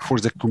advocate for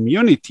the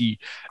community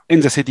in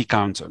the city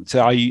council.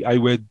 So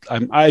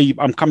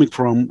I'm coming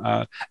from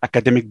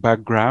academic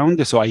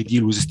background, so I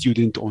deal with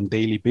students on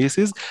daily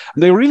basis,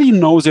 and I really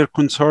know their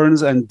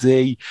concerns, and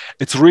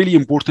it's really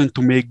important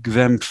to make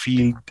them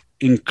feel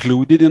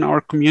included in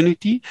our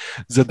community.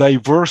 The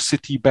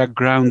diversity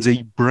background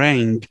they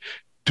bring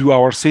to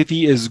our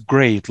city is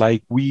great.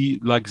 Like the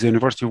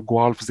University of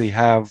Guelph, they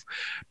have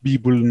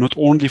people not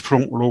only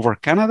from all over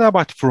Canada,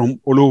 but from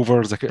all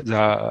over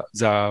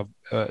the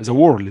the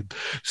world.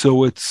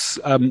 So it's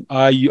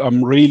I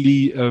am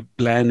really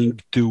planning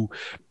to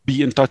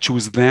be in touch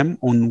with them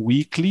on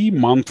weekly,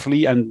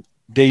 monthly, and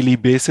daily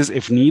basis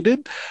if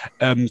needed,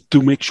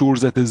 to make sure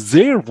that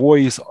their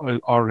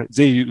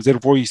their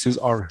voices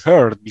are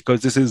heard,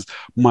 because this is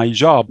my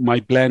job. My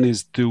plan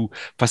is to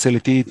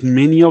facilitate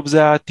many of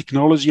the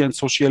technology and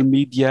social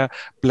media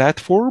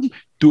platform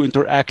to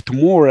interact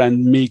more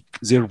and make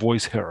their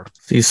voice heard.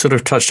 So you sort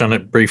of touched on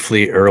it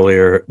briefly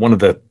earlier. One of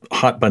the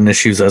hot button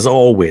issues, as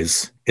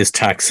always, is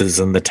taxes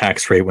and the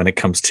tax rate when it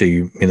comes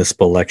to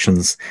municipal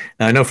elections.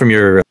 Now, I know from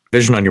your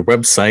vision on your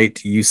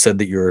website, you said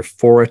that you're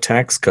for a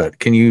tax cut.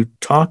 Can you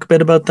talk a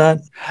bit about that?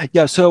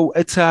 Yeah, so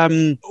it's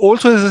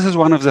also, this is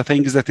one of the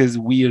things that is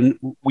we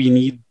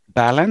need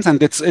balance,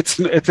 and it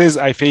is,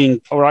 I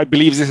think, or I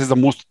believe this is the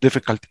most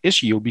difficult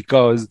issue,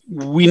 because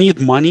we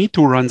need money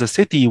to run the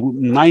city.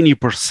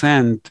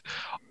 90%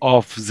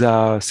 of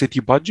the city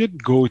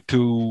budget go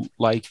to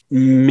like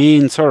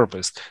main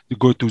service. You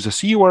go to the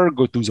sewer,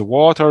 go to the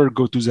water,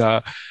 go to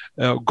the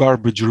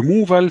garbage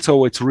removal.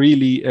 So it's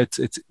really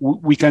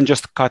we can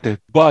just cut it,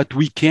 but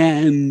we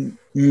can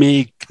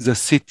make the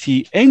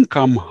city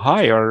income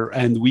higher,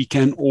 and we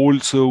can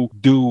also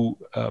do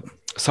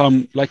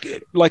some like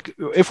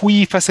if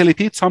we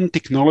facilitate some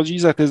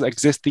technologies that is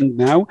existing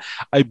now,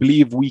 I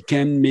believe we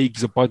can make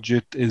the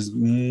budget is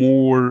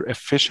more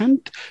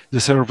efficient. The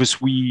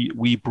service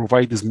we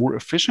provide is more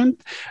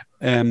efficient.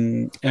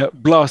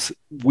 Plus,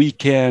 we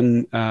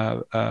can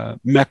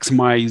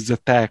maximize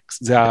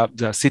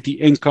the city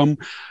income,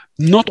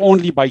 not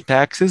only by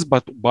taxes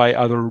but by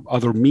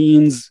other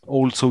means.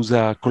 Also,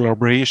 the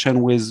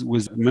collaboration with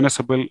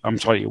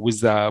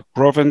the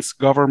province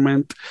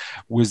government,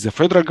 with the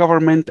federal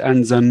government,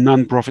 and the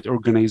non-profit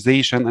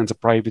organization and the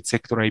private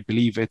sector. I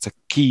believe it's a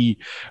key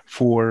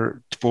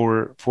for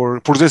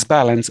this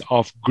balance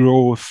of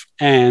growth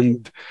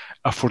and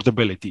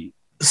affordability.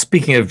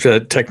 Speaking of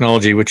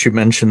technology, which you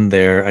mentioned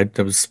there, I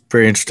was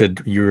very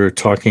interested. You were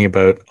talking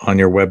about on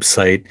your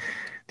website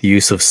the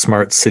use of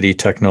smart city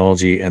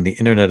technology and the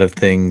Internet of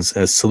Things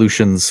as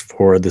solutions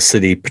for the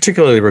city,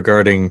 particularly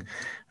regarding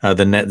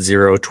the Net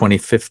Zero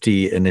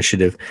 2050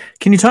 initiative.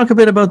 Can you talk a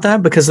bit about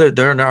that? Because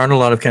there aren't a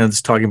lot of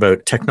candidates talking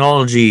about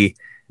technology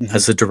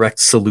as a direct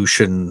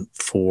solution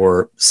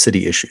for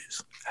city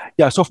issues.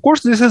 Yeah, so of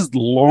course, this is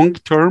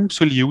long-term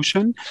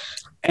solution.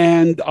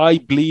 And I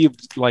believe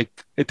like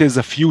it is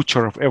the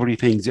future of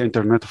everything. The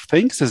Internet of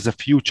Things is the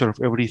future of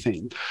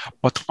everything.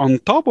 But on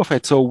top of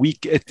it, so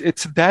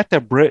it's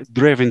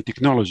data-driven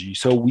technology.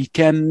 So we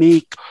can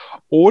make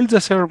all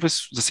the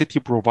service the city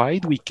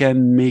provide, we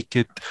can make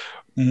it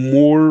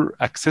more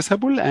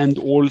accessible and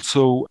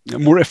also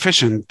more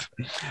efficient.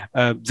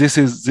 This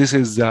is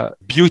the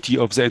beauty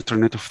of the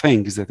Internet of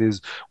Things. That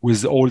is,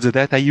 with all the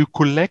data you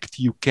collect,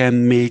 you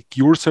can make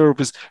your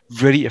service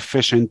very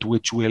efficient,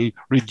 which will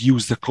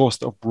reduce the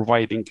cost of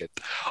providing it.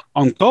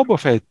 On top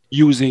of it,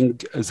 using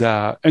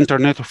the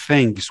Internet of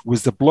Things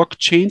with the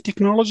blockchain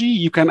technology,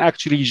 you can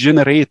actually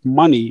generate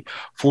money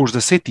for the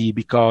city,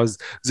 because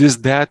this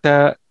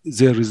data,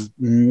 there is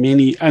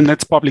many, and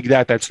that's public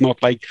data. It's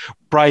not like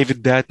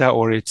private data,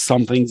 or it's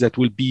something that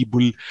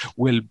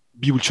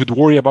people should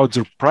worry about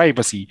their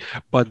privacy.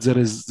 But there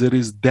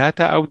is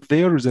data out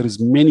there. There is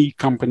many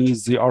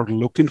companies, they are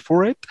looking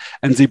for it,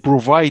 and they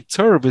provide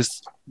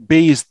service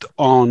based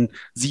on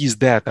these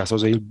data. So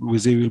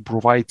they will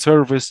provide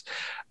service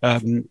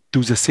to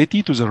the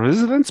city, to the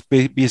residents,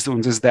 based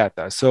on this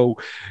data. So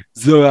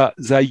the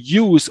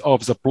use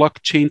of the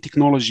blockchain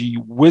technology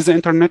with the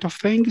Internet of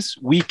Things,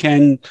 we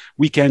can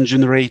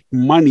generate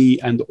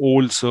money and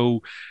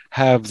also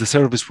have the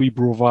service we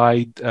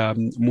provide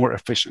more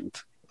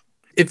efficient.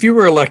 If you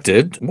were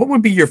elected, what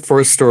would be your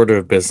first order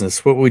of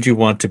business? What would you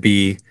want to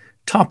be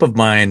top of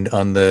mind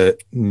on the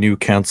new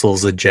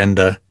council's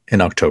agenda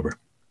in October?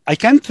 I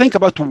can't think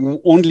about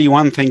only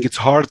one thing. It's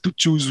hard to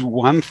choose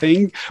one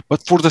thing.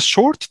 But for the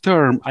short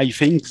term, I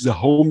think the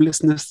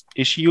homelessness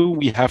issue,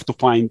 we have to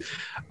find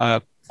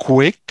a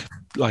quick,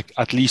 like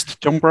at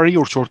least temporary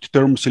or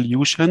short-term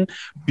solution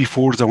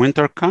before the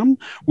winter come,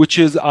 which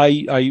is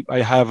I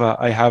have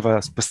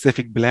a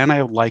specific plan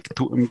I would like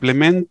to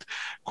implement,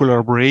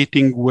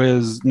 collaborating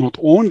with not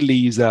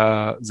only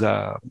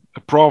the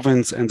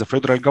province and the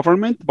federal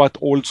government, but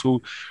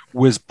also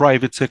with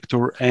private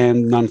sector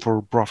and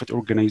non-for-profit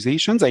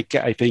organizations. I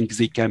think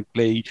they can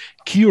play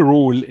key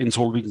role in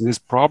solving this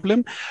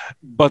problem.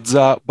 But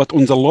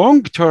on the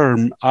long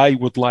term, I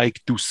would like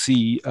to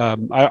see.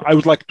 I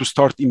would like to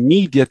start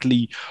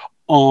immediately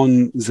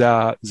on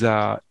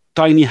the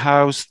tiny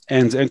house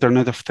and the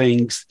Internet of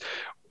Things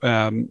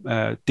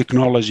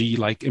technology,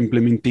 like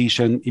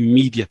implementation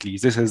immediately.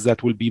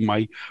 That will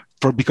be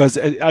because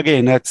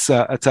again, it's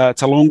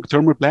a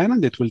long-term plan,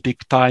 and it will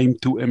take time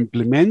to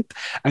implement,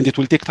 and it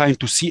will take time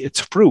to see its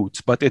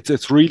fruits. But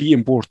it's really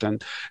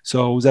important.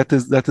 So that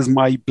is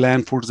my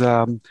plan for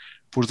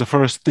the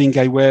first thing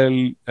I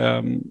will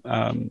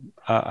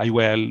I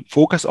will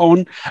focus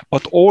on,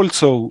 but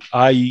also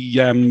I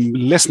am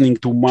listening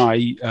to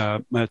my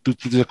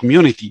to the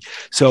community.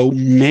 So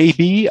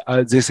maybe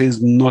this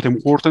is not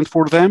important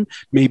for them.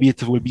 Maybe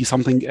it will be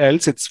something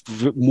else. It's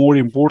more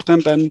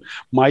important than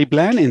my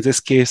plan. In this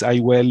case, I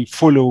will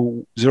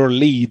follow their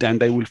lead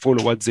and I will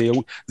follow what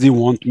they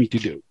want me to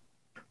do.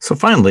 So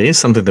finally,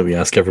 something that we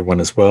ask everyone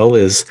as well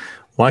is,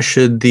 why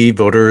should the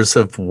voters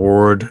of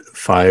Ward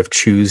 5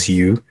 choose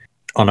you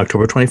on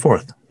October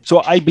 24th?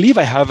 So I believe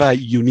I have a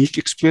unique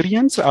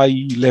experience.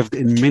 I lived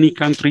in many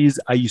countries.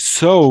 I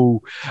saw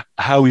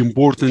how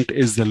important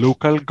is the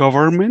local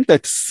government.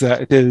 It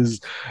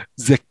is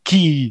the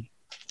key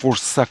for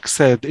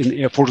success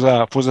for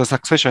the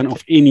succession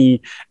of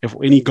any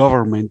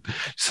government.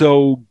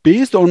 So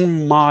based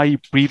on my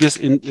previous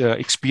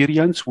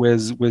experience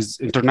with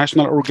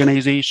international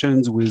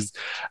organizations, with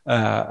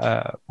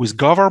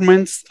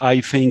governments, I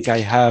think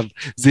I have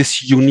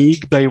this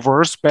unique,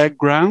 diverse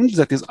background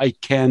that is I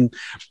can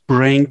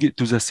bring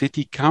to the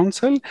city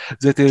council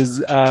that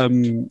is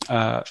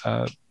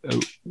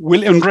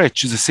will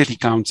enrich the city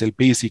council.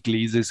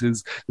 Basically, this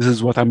is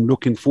what I'm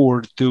looking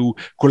forward to,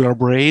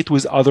 collaborate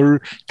with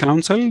other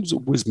councils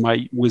with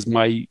my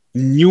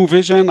new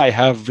vision. I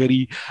have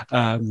very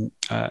I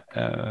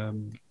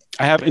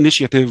have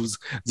initiatives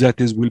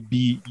that will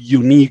be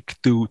unique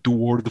to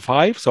Ward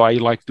 5, so I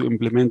like to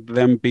implement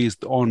them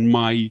based on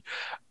my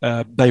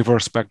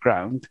diverse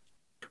background.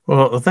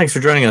 Well, thanks for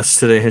joining us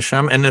today,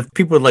 Hisham. And if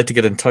people would like to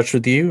get in touch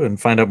with you and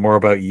find out more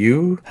about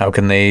you, how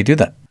can they do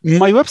that?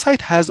 My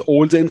website has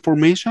all the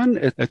information.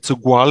 It's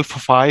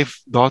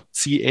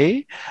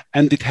guelph5.ca,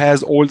 and it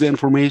has all the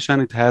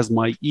information. It has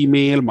my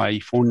email, my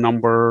phone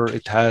number.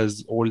 It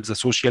has all the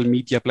social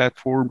media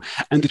platform,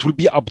 and it will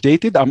be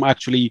updated. I'm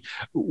actually,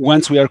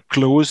 once we are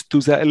close to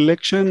the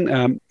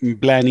election,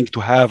 planning to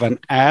have an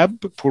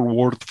app for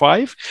Ward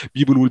 5.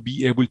 People will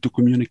be able to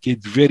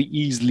communicate very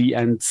easily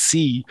and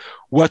see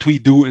what we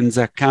do in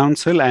the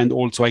council, and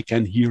also I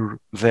can hear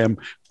them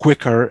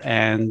quicker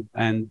and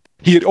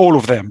hear all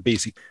of them,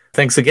 basically.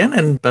 Thanks again,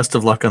 and best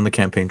of luck on the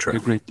campaign trail.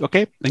 Great.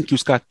 Okay. Thank you,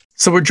 Scott.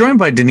 So we're joined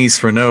by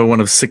Denise Renaud,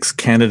 one of 6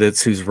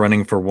 candidates who's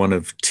running for one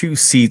of 2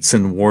 seats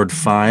in Ward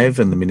 5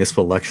 in the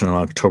municipal election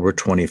on October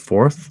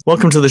 24th.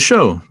 Welcome to the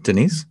show,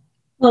 Denise.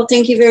 Well,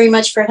 thank you very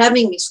much for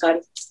having me,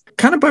 Scotty.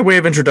 Kind of by way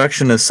of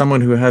introduction, as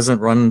someone who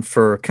hasn't run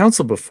for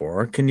council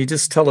before, can you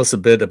just tell us a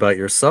bit about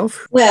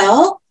yourself?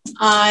 Well,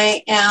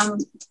 I am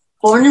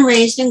born and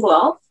raised in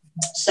Guelph,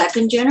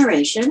 second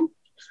generation.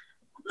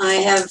 I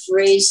have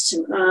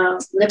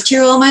lived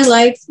here all my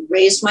life,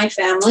 raised my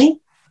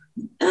family,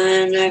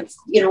 and I've,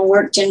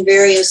 worked in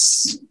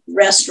various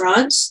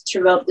restaurants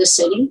throughout the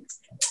city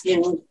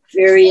in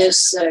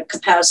various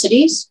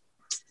capacities.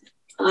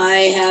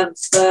 I have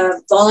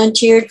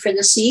volunteered for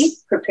the Seed,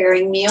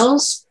 preparing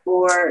meals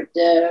for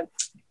the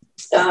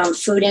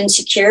food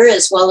insecure,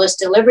 as well as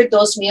delivered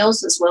those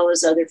meals, as well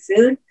as other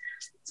food.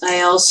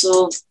 I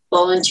also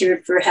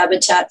volunteered for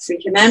Habitat for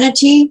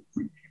Humanity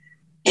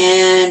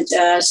and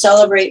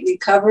Celebrate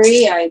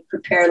Recovery. I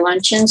prepare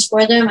luncheons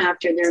for them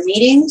after their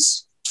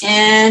meetings.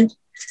 And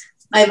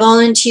I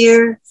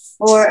volunteer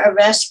for a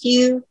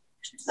rescue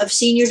of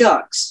senior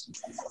dogs.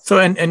 So,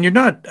 and you're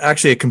not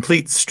actually a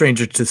complete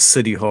stranger to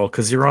City Hall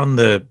because you're on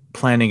the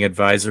Planning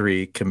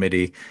Advisory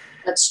Committee.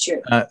 That's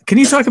true. Can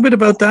you talk a bit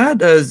about that?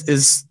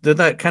 Did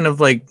that kind of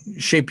like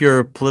shape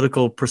your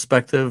political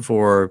perspective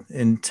or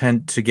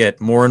intent to get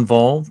more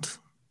involved?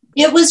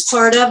 It was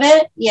part of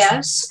it,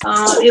 yes.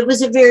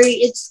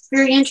 It's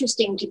very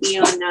interesting to be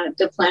on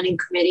the planning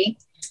committee.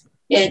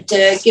 It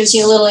gives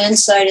you a little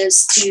insight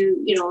as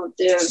to,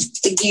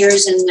 the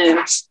gears and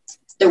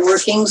the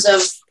workings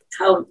of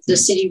how the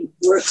city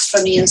works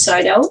from the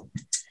inside out,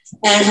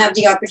 and have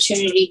the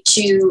opportunity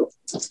to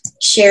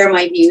share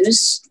my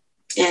views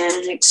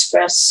and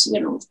express,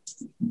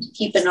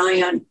 keep an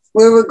eye on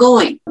where we're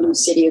going in the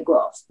city of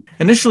Guelph.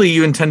 Initially,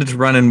 you intended to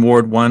run in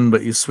Ward 1,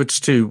 but you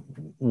switched to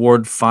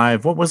Ward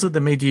 5. What was it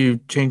that made you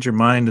change your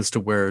mind as to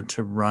where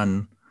to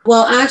run?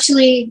 Well,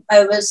 actually,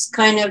 I was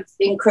kind of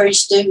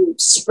encouraged to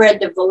spread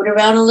the vote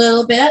around a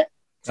little bit.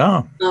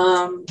 Oh.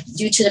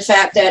 Due to the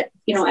fact that,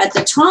 at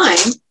the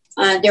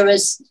time, there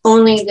was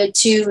only the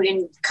 2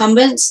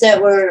 incumbents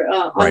that were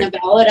on the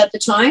ballot at the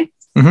time.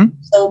 Mm-hmm.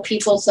 So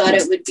people thought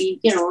it would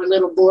be, a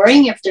little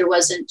boring if there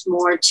wasn't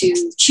more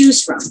to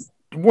choose from.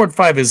 Ward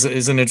 5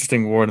 is an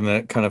interesting ward, and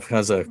that kind of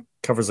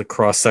covers a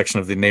cross section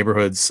of the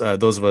neighborhoods.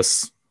 Those of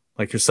us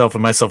like yourself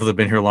and myself that have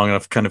been here long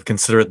enough kind of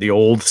consider it the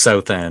old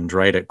South End,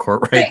 right? At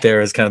Courtright there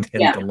is kind of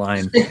the end of the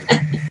line.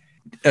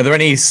 Are there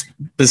any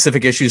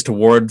specific issues to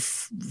Ward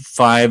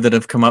 5 that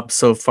have come up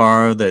so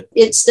far? That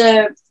it's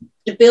the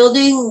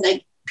building.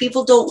 Like,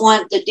 people don't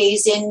want the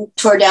Days Inn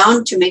tore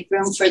down to make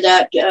room for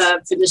that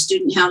for the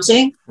student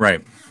housing.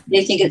 Right.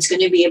 They think it's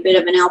going to be a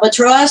bit of an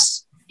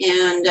albatross,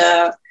 and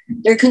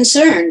they're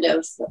concerned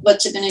of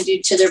what's it going to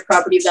do to their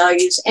property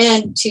values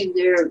and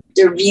to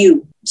their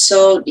view.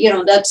 So,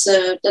 that's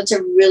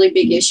a really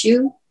big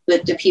issue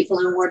with the people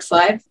in Ward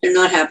 5. They're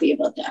not happy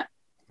about that.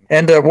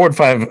 And Ward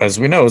 5, as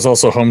we know, is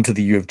also home to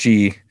the U of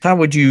G. How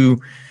would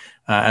you,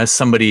 as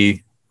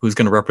somebody who's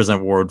going to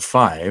represent Ward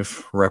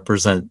 5,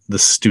 represent the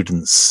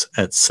students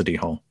at City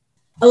Hall?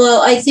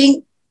 Well, I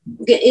think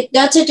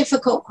that's a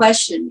difficult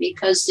question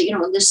because,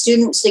 the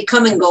students, they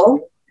come and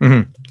go.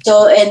 Mm-hmm.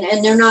 So,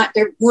 and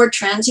they're more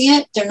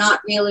transient. They're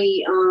not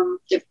really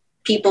the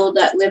people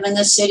that live in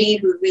the city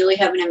who really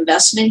have an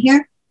investment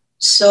here.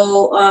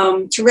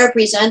 So to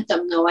represent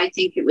them, though, I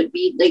think it would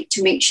be like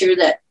to make sure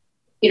that,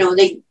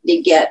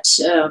 they get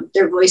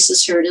their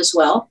voices heard as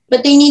well.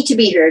 But they need to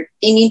be heard.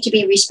 They need to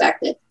be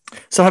respected.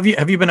 So have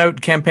you been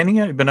out campaigning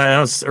yet? I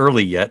know it's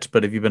early yet,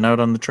 but have you been out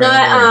on the trail?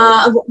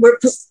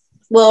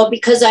 Well,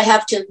 because I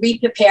have to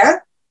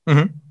re-prepare.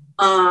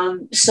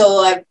 Mm-hmm. So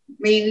I've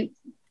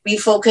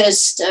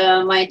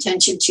refocused my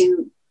attention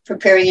to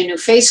preparing a new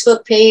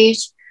Facebook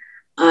page.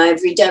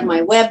 I've redone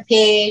my web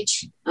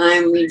page.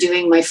 I'm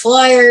redoing my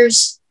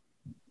flyers.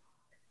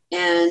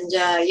 And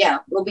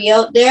we'll be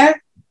out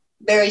there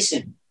very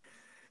soon.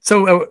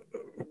 So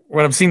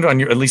what I've seen older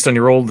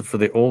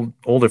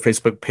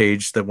Facebook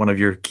page, that one of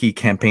your key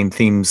campaign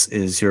themes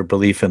is your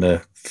belief in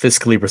a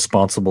fiscally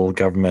responsible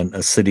government,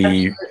 a city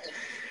Absolutely.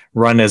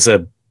 Run as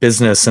a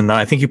business. And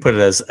I think you put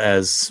it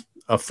as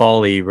a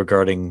folly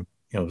regarding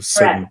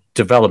certain Correct.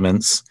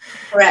 Developments.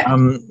 Correct.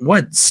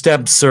 What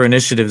steps or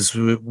initiatives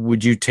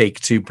would you take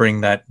to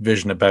bring that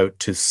vision about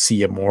to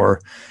see a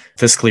more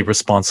fiscally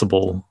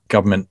responsible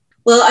government?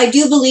 Well, I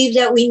do believe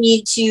that we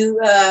need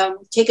to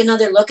take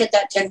another look at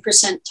that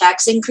 10%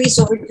 tax increase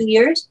over 2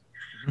 years.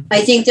 Mm-hmm.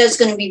 I think that's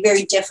going to be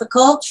very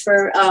difficult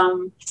for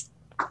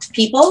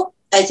people.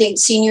 I think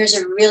seniors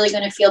are really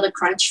going to feel the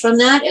crunch from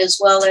that, as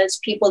well as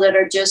people that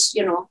are just,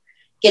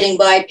 getting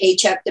by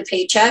paycheck to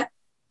paycheck.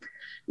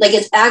 Like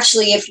it's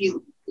actually, if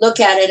you look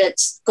at it,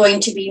 it's going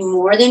to be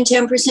more than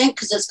 10%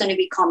 because it's going to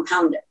be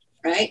compounded,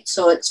 right?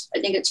 So I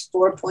think it's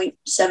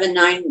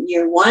 4.79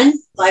 year one,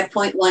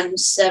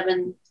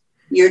 5.17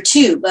 year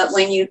two. But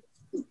when you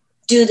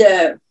do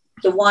the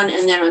one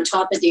and then on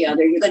top of the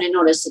other, you're going to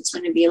notice it's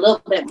going to be a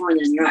little bit more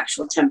than your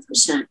actual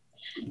 10%.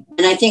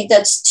 And I think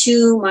that's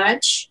too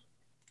much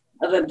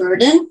of a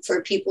burden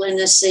for people in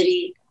the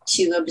city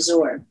to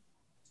absorb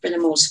for the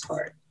most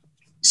part,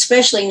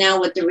 especially now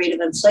with the rate of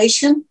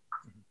inflation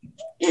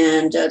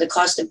and the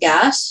cost of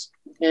gas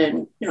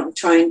and,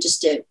 trying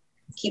just to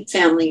keep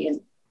family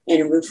and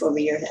a roof over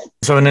your head.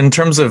 So, and in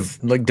terms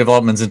of like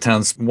developments in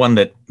towns, one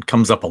that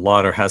comes up a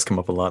lot or has come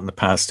up a lot in the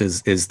past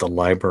is the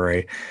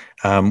library.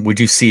 Would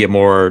you see a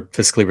more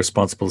fiscally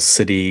responsible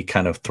city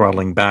kind of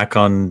throttling back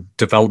on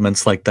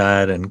developments like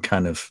that and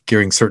kind of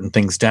gearing certain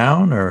things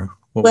down, or?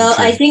 Well,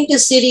 I think the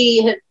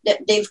city,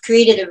 they've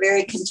created a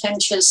very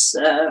contentious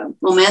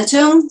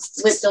momentum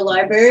with the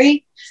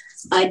library.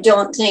 I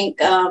don't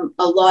think a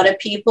lot of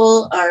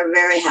people are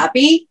very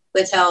happy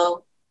with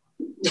how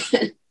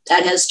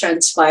that has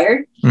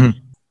transpired. Mm-hmm.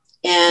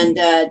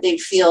 And they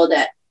feel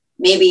that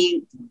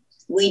maybe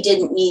we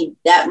didn't need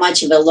that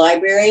much of a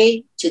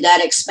library to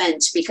that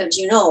expense because,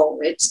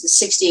 it's the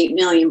 68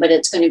 million, but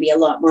it's going to be a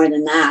lot more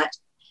than that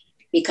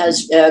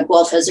because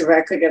Guelph has a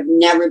record of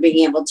never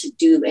being able to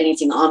do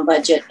anything on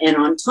budget and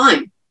on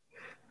time.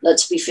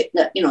 Let's be,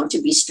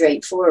 to be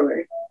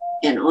straightforward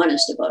and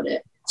honest about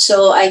it.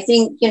 So I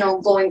think,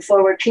 going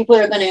forward, people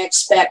are going to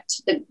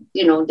expect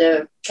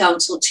the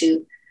council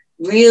to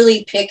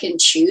really pick and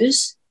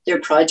choose their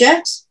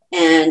projects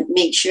and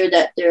make sure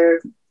that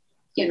they're,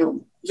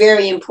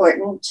 very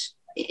important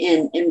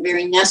and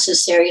very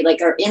necessary.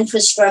 Like our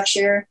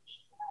infrastructure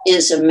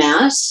is a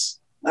mess.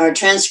 Our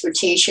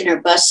transportation, our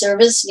bus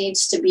service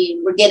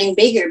we're getting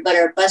bigger, but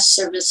our bus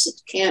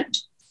service can't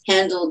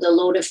handle the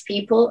load of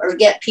people or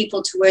get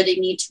people to where they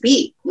need to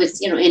be with,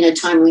 in a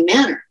timely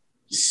manner.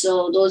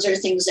 So those are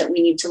things that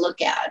we need to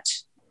look at.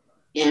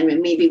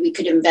 And maybe we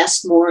could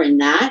invest more in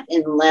that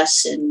and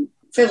less in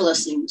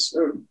frivolous things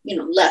or,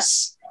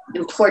 less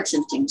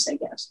important things, I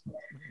guess.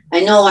 I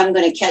know I'm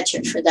going to catch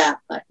it for that,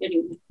 but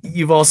anyway.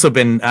 You've also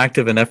been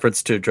active in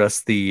efforts to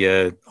address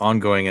the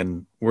ongoing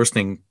and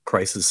worsening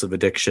crisis of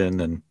addiction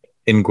and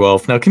in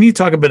Guelph. Now, can you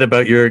talk a bit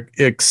about your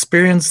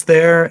experience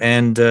there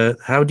and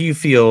how do you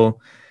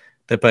feel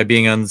that by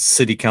being on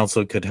city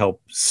council could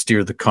help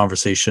steer the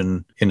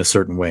conversation in a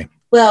certain way?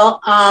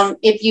 Well,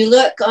 if you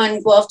look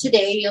on Guelph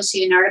Today, you'll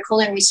see an article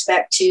in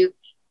respect to the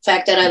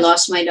fact that I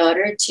lost my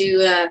daughter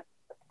to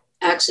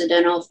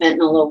accidental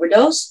fentanyl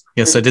overdose.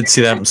 Yes, I did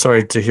see that. I'm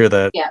sorry to hear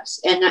that. Yes,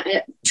 and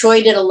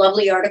Troy did a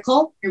lovely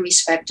article in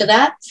respect to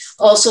that.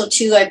 Also,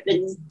 too, I've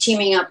been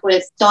teaming up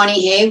with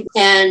Donnie Hay,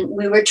 and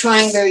we were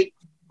trying very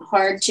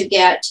hard to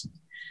get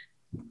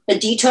a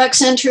detox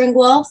center in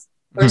Guelph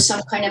or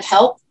some kind of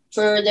help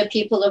for the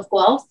people of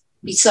Guelph,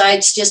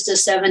 besides just a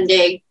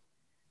 7-day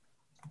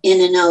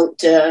in and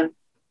out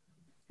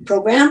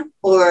program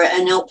or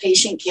an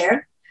outpatient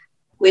care,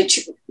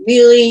 which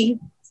really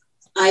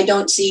I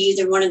don't see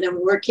either one of them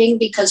working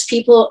because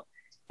people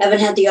haven't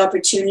had the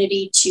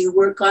opportunity to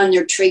work on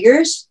their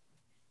triggers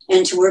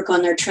and to work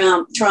on their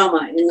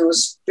trauma in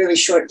those very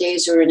short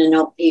days or in an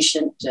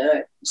outpatient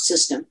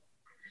system.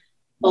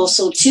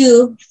 Also,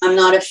 too, I'm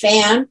not a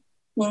fan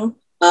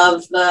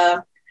of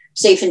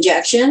safe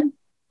injection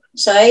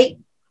site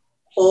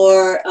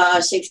or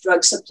safe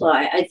drug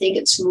supply. I think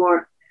it's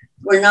more,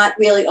 we're not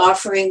really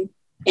offering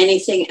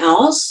anything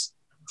else.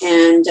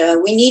 And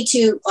we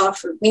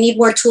need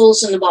more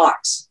tools in the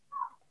box.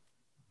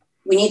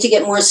 We need to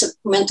get more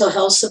mental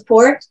health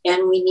support,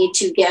 and we need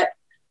to get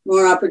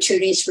more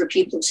opportunities for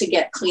people to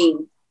get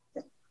clean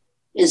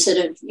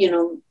instead of,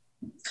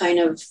 kind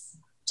of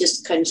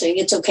saying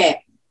it's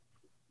okay.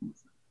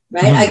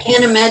 Right? Mm-hmm. I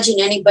can't imagine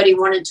anybody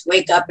wanting to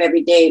wake up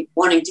every day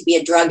wanting to be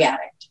a drug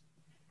addict.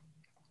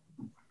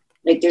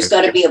 Like, there's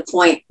got to be a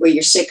point where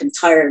you're sick and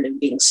tired of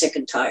being sick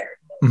and tired.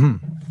 Mm-hmm.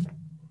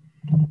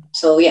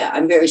 So, yeah,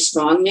 I'm very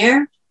strong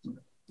there.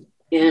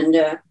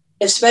 And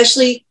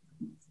especially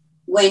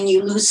when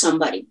you lose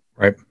somebody.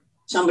 Right.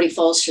 Somebody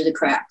falls through the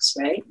cracks,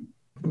 right?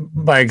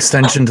 By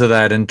extension to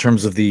that, in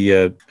terms of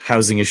the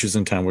housing issues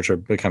in town, which are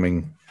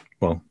becoming,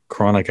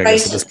 chronic, I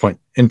guess, at this point,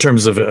 in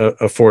terms of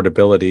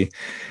affordability.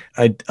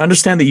 I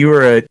understand that you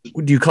were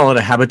do you call it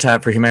a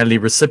Habitat for Humanity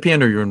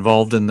recipient, or you're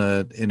involved in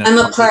I'm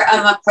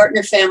a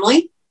partner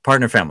family.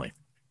 Partner family.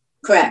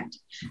 Correct.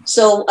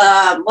 So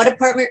what a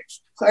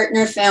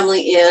partner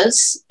family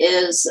is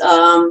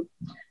I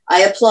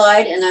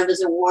applied and I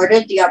was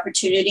awarded the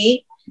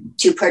opportunity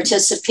to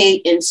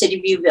participate in City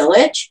View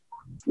Village,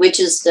 which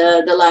is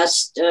the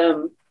last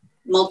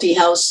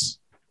multi-house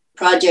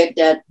project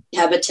that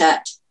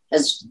Habitat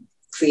has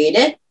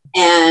created.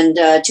 And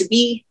to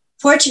be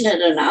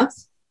fortunate enough,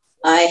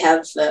 I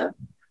have a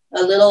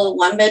little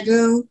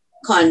one-bedroom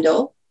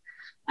condo.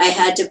 I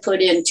had to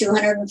put in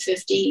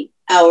 250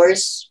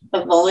 hours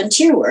of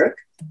volunteer work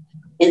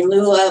in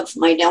lieu of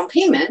my down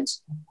payment.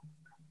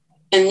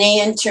 And they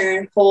in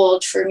turn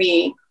hold for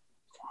me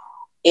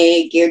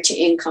a geared to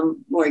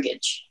income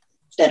mortgage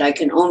that I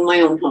can own my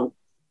own home.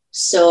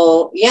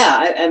 So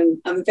yeah,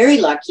 I'm very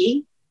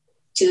lucky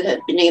to have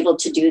been able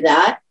to do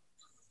that.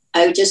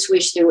 I just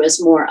wish there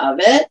was more of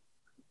it.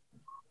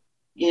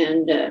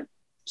 And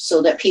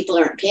so that people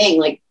aren't paying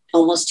like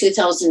almost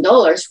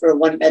 $2,000 for a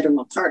one-bedroom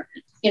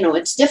apartment.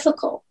 It's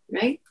difficult,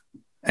 right?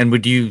 And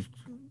would you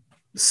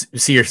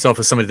see yourself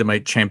as somebody that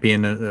might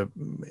champion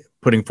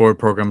putting forward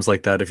programs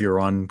like that if you're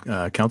on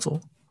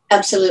council?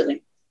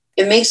 Absolutely.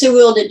 It makes a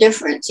world of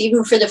difference,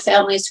 even for the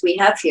families we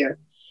have here.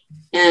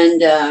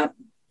 And,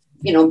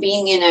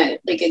 being in a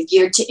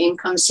geared to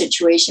income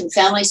situation,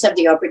 families have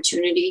the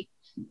opportunity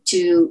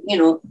to,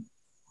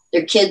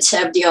 their kids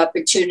have the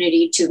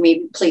opportunity to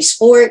maybe play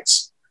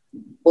sports,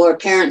 or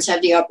parents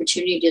have the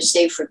opportunity to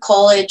save for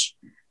college,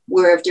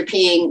 where if they're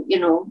paying,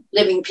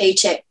 living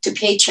paycheck to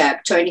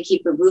paycheck, trying to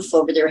keep a roof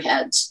over their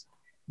heads,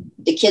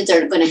 the kids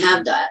aren't going to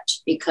have that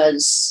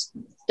because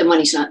the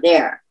money's not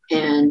there.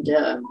 And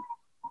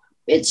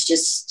it's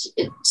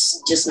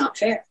just not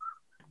fair.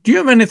 Do you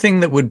have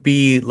anything that would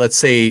be, let's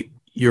say,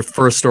 your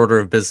first order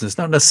of business,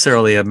 not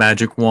necessarily a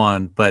magic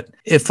wand, but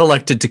if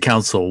elected to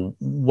council,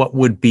 what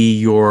would be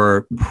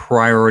your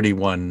priority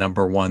one,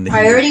 number one?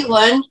 Priority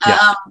one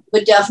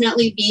would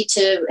definitely be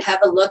to have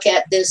a look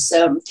at this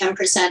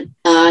 10%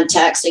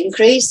 tax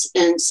increase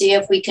and see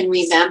if we can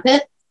revamp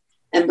it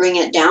and bring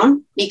it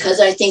down, because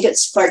I think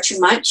it's far too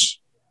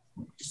much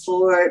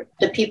for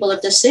the people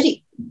of the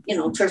city,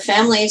 for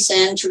families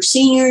and for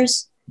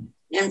seniors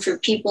and for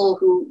people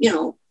who,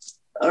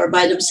 are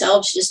by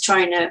themselves just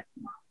trying to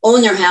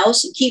own their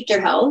house and keep their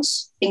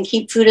house and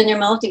keep food in their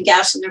mouth and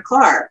gas in their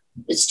car.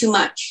 It's too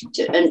much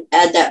and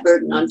add that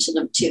burden onto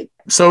them too.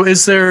 So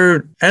is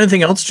there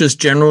anything else just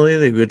generally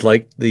that you would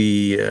like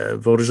the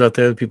voters out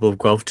there, the people of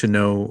Guelph, to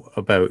know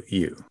about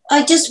you?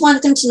 I just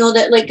want them to know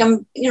that I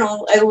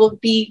will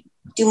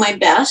do my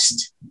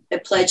best. I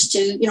pledge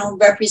to,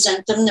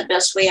 represent them the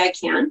best way I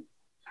can.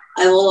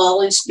 I will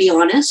always be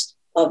honest,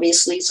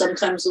 obviously,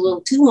 sometimes a little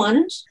too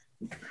honest.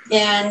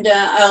 And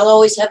I'll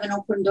always have an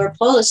open door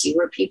policy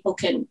where people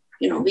can,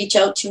 reach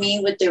out to me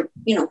with their,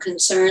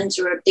 concerns,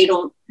 or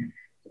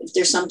if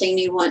there's something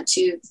they want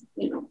to,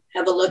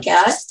 have a look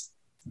at,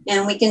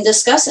 and we can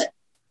discuss it.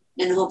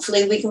 And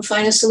hopefully we can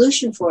find a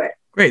solution for it.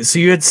 Great. So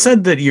you had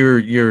said that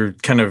you're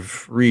kind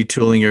of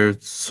retooling your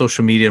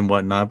social media and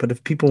whatnot, but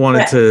if people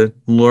wanted to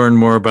learn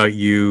more about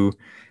you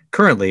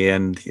currently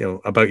and,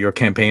 about your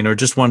campaign, or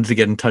just wanted to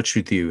get in touch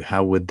with you,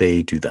 how would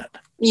they do that?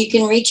 You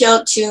can reach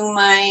out to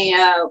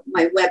my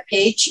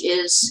webpage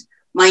is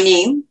my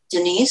name,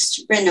 Denise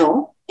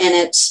Renaud, and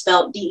it's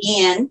spelled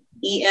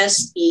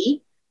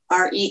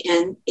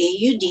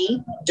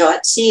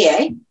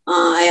DeneseRenaud.ca.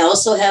 I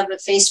also have a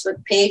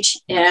Facebook page,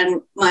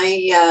 and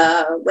my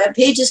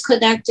webpage is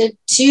connected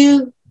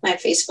to my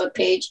Facebook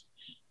page.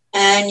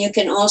 And you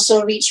can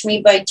also reach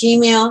me by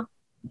Gmail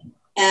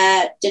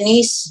at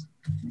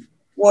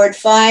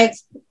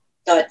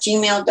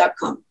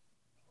deniseward5.gmail.com.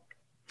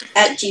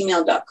 At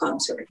gmail.com,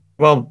 sorry.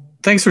 Well,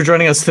 thanks for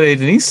joining us today,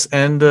 Denise,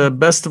 and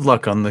best of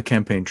luck on the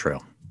campaign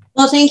trail.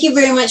 Well, thank you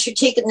very much for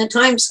taking the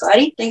time,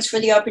 Scotty. Thanks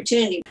for the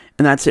opportunity.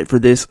 And that's it for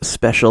this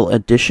special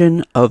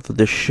edition of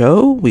the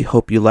show. We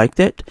hope you liked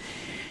it.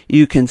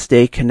 You can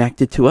stay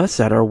connected to us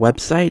at our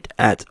website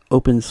at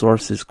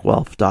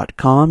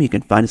opensourcesguelph.com. You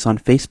can find us on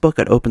Facebook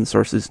at Open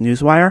Sources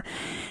Newswire,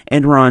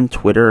 and we're on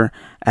Twitter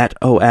at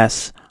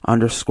OS_Guelph.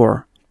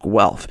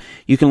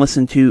 You can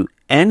listen to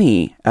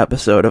any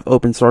episode of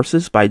Open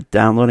Sources by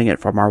downloading it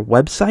from our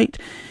website.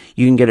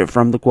 You can get it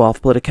from the Guelph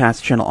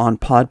Politicast channel on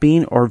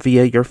Podbean or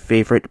via your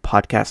favorite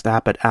podcast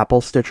app at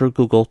Apple, Stitcher,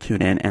 Google,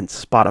 TuneIn, and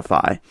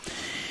Spotify.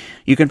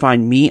 You can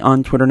find me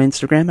on Twitter and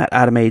Instagram at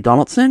Adam A.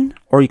 Donaldson,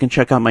 or you can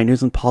check out my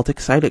news and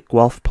politics site at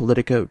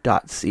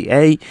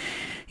guelphpolitico.ca.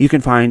 You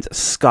can find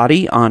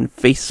Scotty on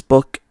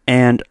Facebook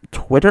and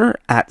Twitter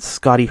at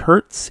Scotty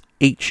Hertz,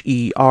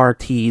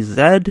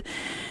 HERTZ,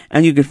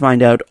 and you can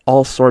find out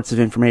all sorts of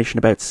information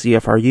about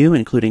CFRU,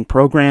 including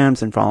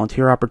programs and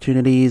volunteer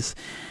opportunities,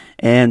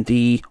 and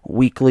the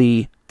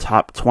weekly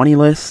top 20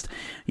 list.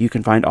 You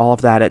can find all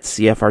of that at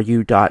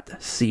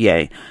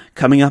cfru.ca.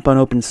 Coming up on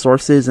Open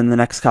Sources in the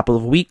next couple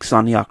of weeks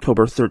on the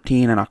October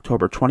 13 and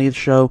October 20th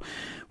show,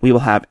 we will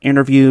have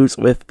interviews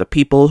with the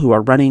people who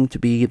are running to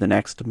be the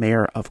next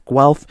mayor of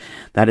Guelph.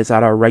 That is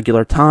at our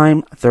regular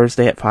time,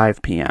 Thursday at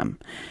 5 p.m.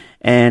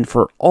 And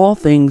for all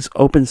things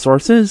Open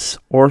Sources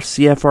or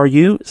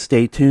CFRU,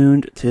 stay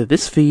tuned to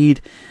this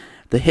feed.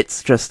 The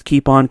hits just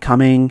keep on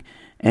coming,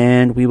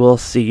 and we will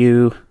see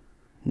you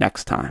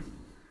next time.